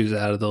Perkins, who's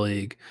out of the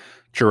league,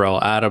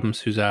 Jarrell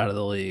Adams, who's out of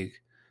the league.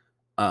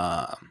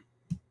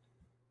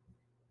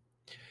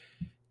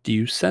 Do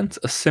you sense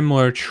a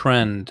similar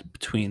trend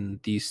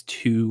between these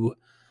two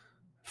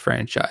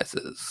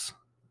franchises?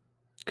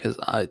 Because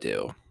I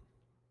do.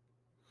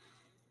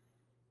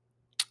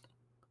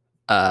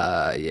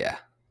 Yeah.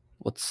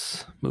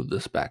 Let's move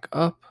this back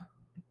up.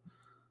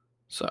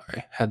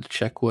 Sorry, had to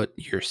check what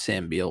year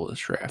Sam Beal was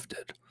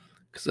drafted,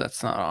 because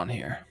that's not on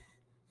here.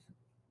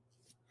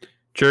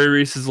 Jerry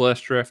Reese's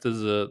last draft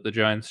as the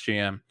Giants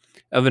GM.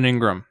 Evan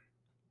Ingram.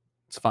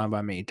 It's fine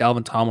by me.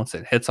 Dalvin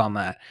Tomlinson hits on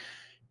that.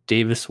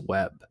 Davis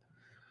Webb.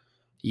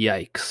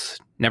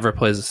 Yikes. Never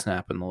plays a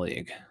snap in the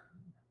league.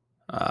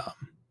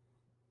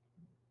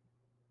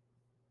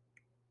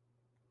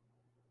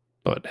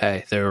 But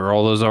hey, there were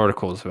all those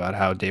articles about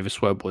how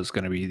Davis Webb was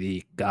going to be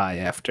the guy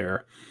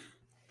after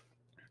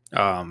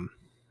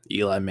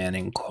Eli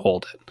Manning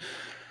called it.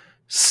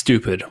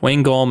 Stupid.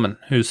 Wayne Gallman,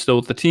 who's still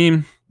with the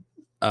team.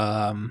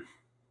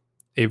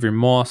 Avery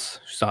Moss,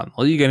 who's not in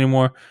the league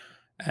anymore.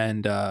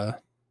 And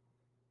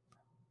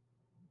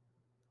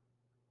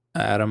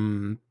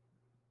Adam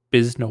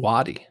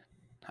Bisnowaty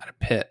out of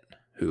Pitt,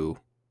 who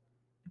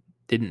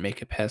didn't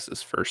make it past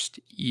his first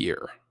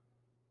year.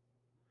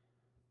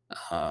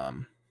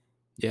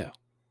 Yeah.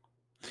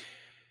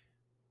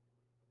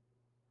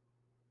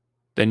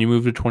 Then you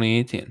move to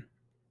 2018.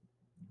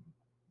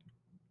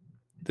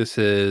 This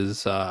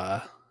is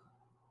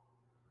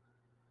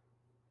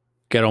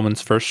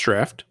Gettleman's first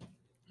draft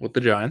with the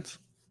Giants.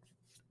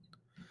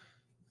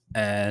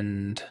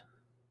 And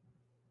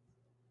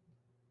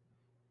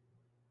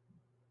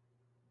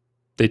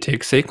they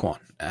take Saquon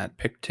at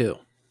pick 2.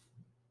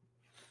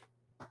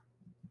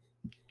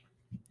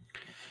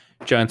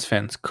 Giants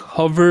fans,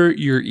 cover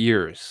your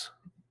ears.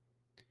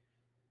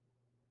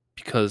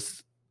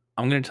 Because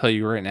I'm going to tell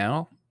you right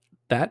now,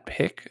 that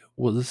pick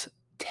was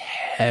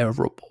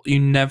terrible. You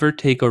never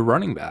take a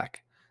running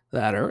back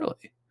that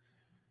early.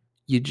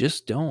 You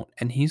just don't.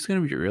 And he's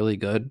going to be really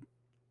good.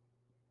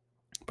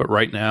 But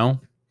right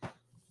now,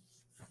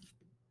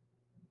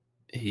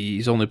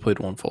 he's only played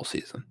one full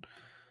season.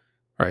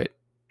 Right?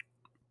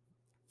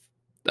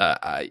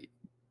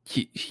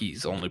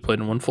 He's only played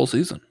in one full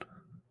season.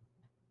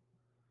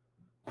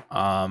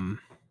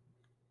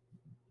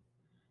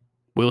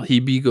 Will he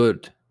be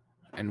good?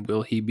 And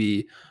will he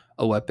be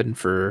a weapon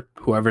for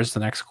whoever's the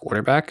next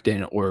quarterback,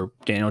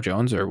 Daniel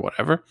Jones or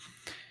whatever?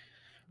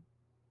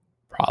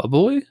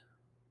 Probably.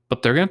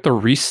 But they're going to have to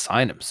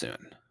re-sign him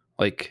soon.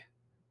 Like,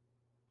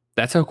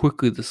 that's how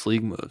quickly this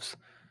league moves.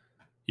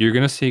 You're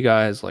going to see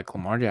guys like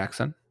Lamar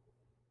Jackson.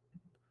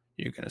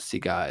 You're going to see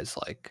guys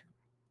like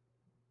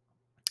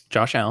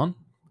Josh Allen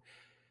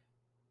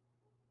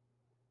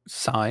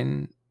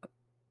sign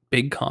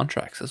big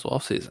contracts this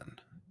offseason.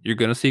 You're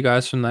going to see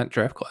guys from that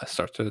draft class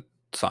start to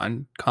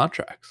sign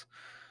contracts.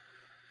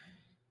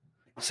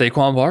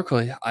 Saquon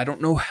Barkley, I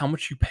don't know how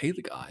much you pay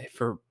the guy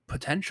for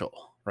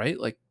potential, right?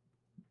 Like,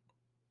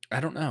 I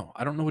don't know.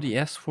 I don't know what he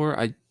asked for.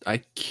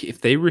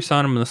 If they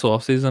resign him in this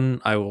offseason,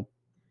 I will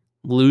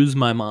lose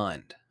my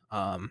mind.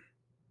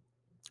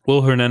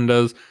 Will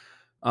Hernandez,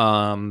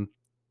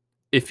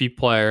 iffy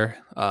player.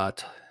 I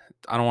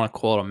don't want to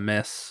call it a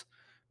miss,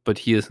 but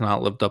he has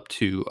not lived up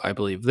to, I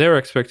believe, their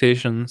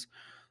expectations.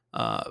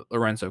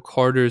 Lorenzo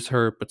Carter's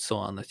hurt, but still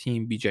on the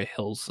team. BJ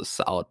Hill's a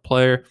solid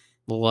player.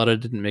 Lalletta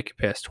didn't make it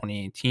past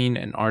 2018,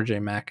 and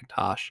RJ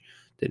McIntosh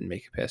didn't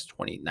make it past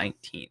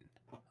 2019.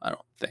 I don't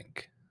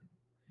think.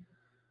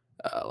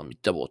 Let me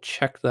double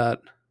check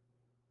that.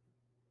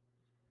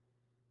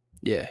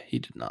 Yeah, he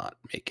did not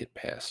make it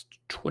past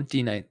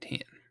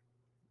 2019.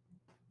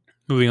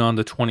 Moving on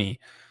to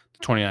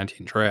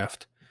 2019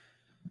 draft.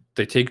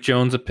 They take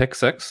Jones at pick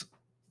 6,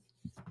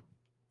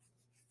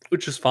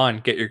 which is fine.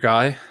 Get your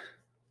guy.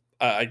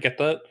 I get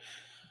that.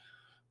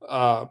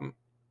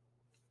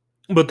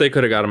 But they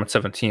could have got him at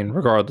 17,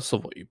 regardless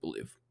of what you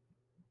believe.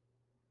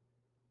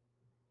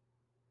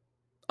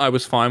 I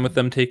was fine with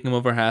them taking him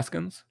over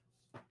Haskins.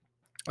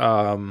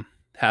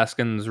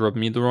 Haskins rubbed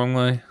me the wrong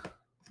way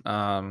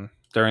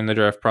during the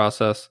draft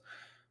process.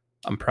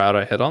 I'm proud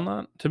I hit on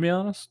that, to be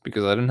honest,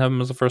 because I didn't have him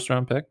as a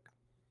first-round pick.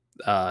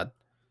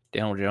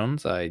 Daniel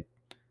Jones, I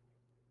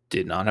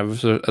did not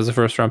have as a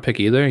first-round pick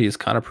either. He's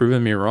kind of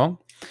proven me wrong.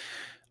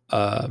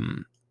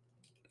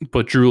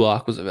 But Drew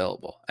Lock was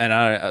available.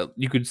 And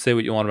you could say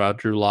what you want about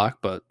Drew Lock,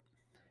 but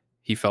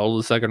he fell to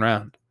the second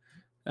round.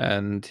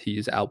 And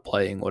he's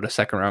outplaying what a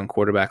second-round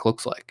quarterback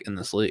looks like in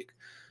this league.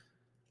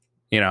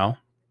 There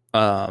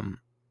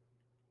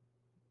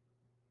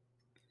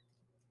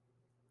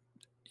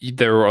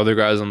were other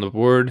guys on the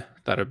board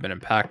that have been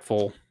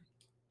impactful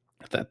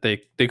that they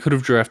could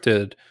have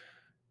drafted.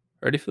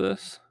 Ready for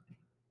this?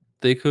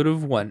 They could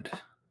have went.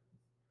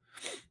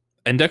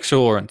 And Dexter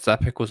Lawrence,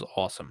 that pick was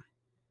awesome.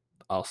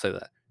 I'll say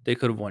that. They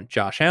could have won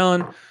Josh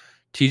Allen,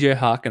 TJ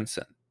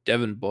Hawkinson,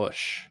 Devin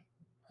Bush.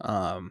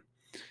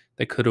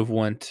 They could have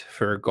went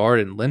for a guard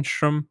in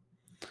Lindstrom.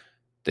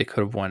 They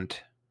could have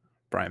went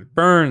Brian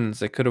Burns.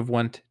 They could have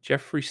went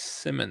Jeffrey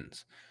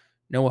Simmons,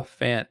 Noah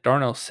Fant,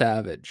 Darnell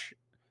Savage,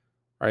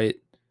 right?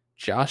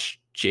 Josh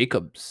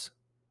Jacobs.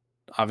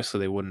 Obviously,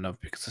 they wouldn't have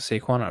because of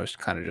Saquon. I was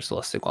kind of just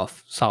listing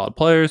off solid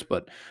players,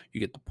 but you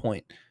get the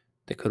point.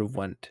 They could have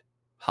went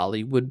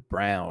Hollywood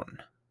Brown.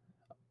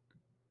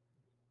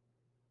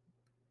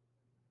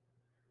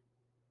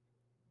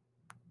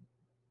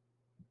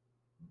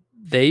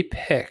 They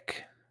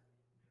pick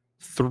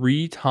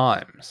 3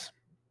 times.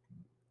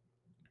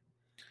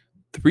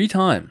 3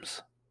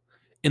 times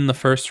in the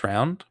first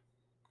round.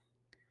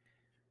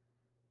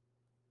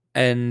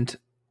 And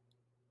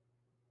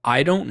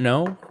I don't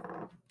know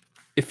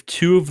if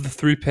 2 of the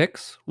 3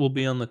 picks will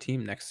be on the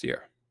team next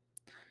year.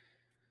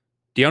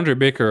 DeAndre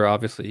Baker,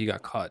 obviously, he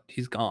got cut.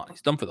 He's gone.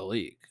 He's done for the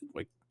league.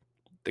 Like,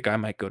 the guy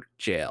might go to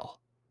jail.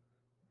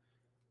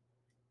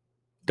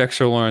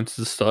 Dexter Lawrence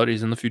is a stud.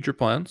 He's in the future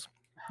plans.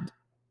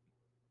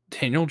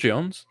 Daniel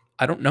Jones,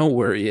 I don't know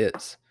where he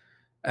is.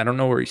 I don't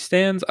know where he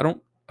stands. I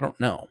don't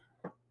know.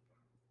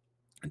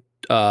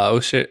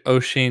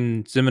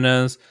 Oshane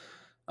Ximines,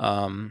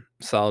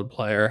 solid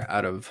player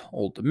out of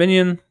Old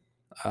Dominion.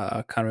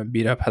 Kind of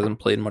beat up, hasn't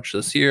played much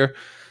this year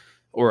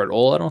or at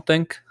all, I don't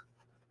think.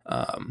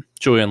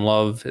 Julian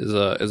Love is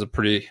a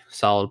pretty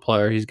solid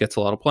player. He gets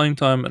a lot of playing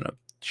time, and a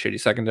shitty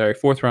secondary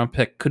 4th round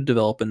pick could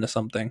develop into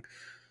something.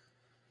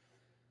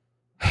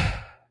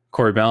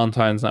 Corey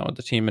Ballantyne's not with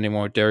the team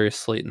anymore. Darius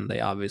Slayton, they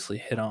obviously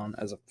hit on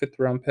as a 5th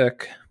round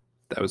pick.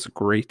 That was a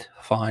great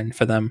find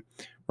for them.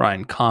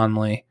 Ryan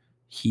Conley,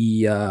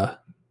 he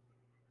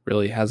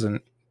really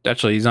hasn't.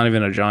 Actually, he's not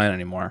even a Giant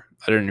anymore.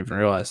 I didn't even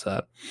realize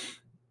that.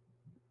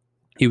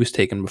 He was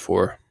taken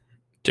before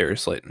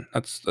Darius Slayton.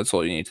 That's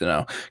all you need to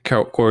know.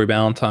 Corey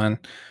Ballantyne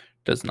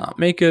does not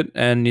make it,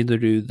 and neither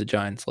do the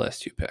Giants'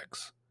 last 2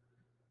 picks.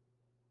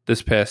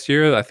 This past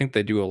year, I think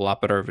they do a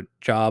lot better of a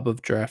job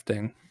of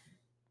drafting.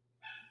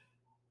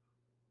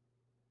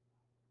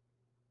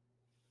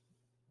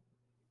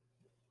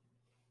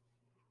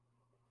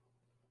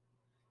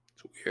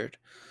 It's weird.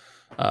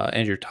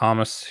 Andrew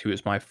Thomas, who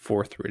was my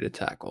 4th rated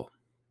tackle.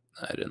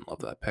 I didn't love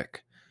that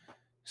pick.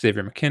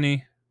 Xavier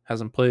McKinney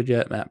hasn't played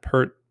yet. Matt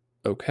Pert,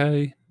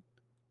 okay.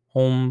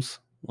 Holmes,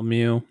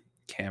 Lemieux,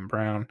 Cam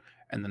Brown,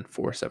 and then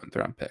 4 7th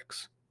round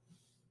picks.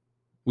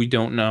 We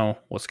don't know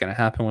what's going to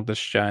happen with this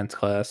Giants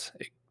class.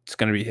 It's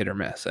going to be hit or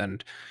miss,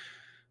 and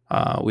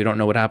we don't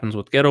know what happens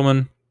with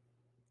Gettleman.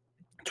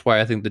 That's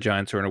why I think the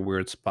Giants are in a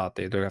weird spot.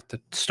 They either have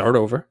to start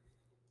over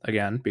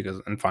again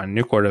and find a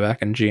new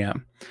quarterback and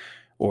GM,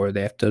 or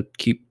they have to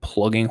keep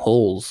plugging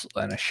holes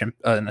in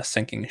a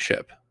sinking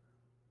ship.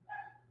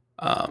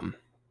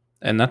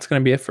 And that's going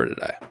to be it for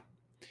today.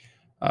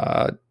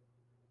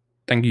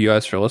 Thank you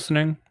guys for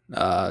listening.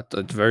 It's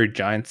a very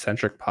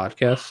Giants-centric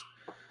podcast.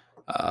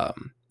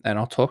 And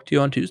I'll talk to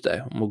you on Tuesday.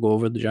 And we'll go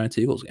over the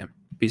Giants-Eagles game.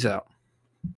 Peace out.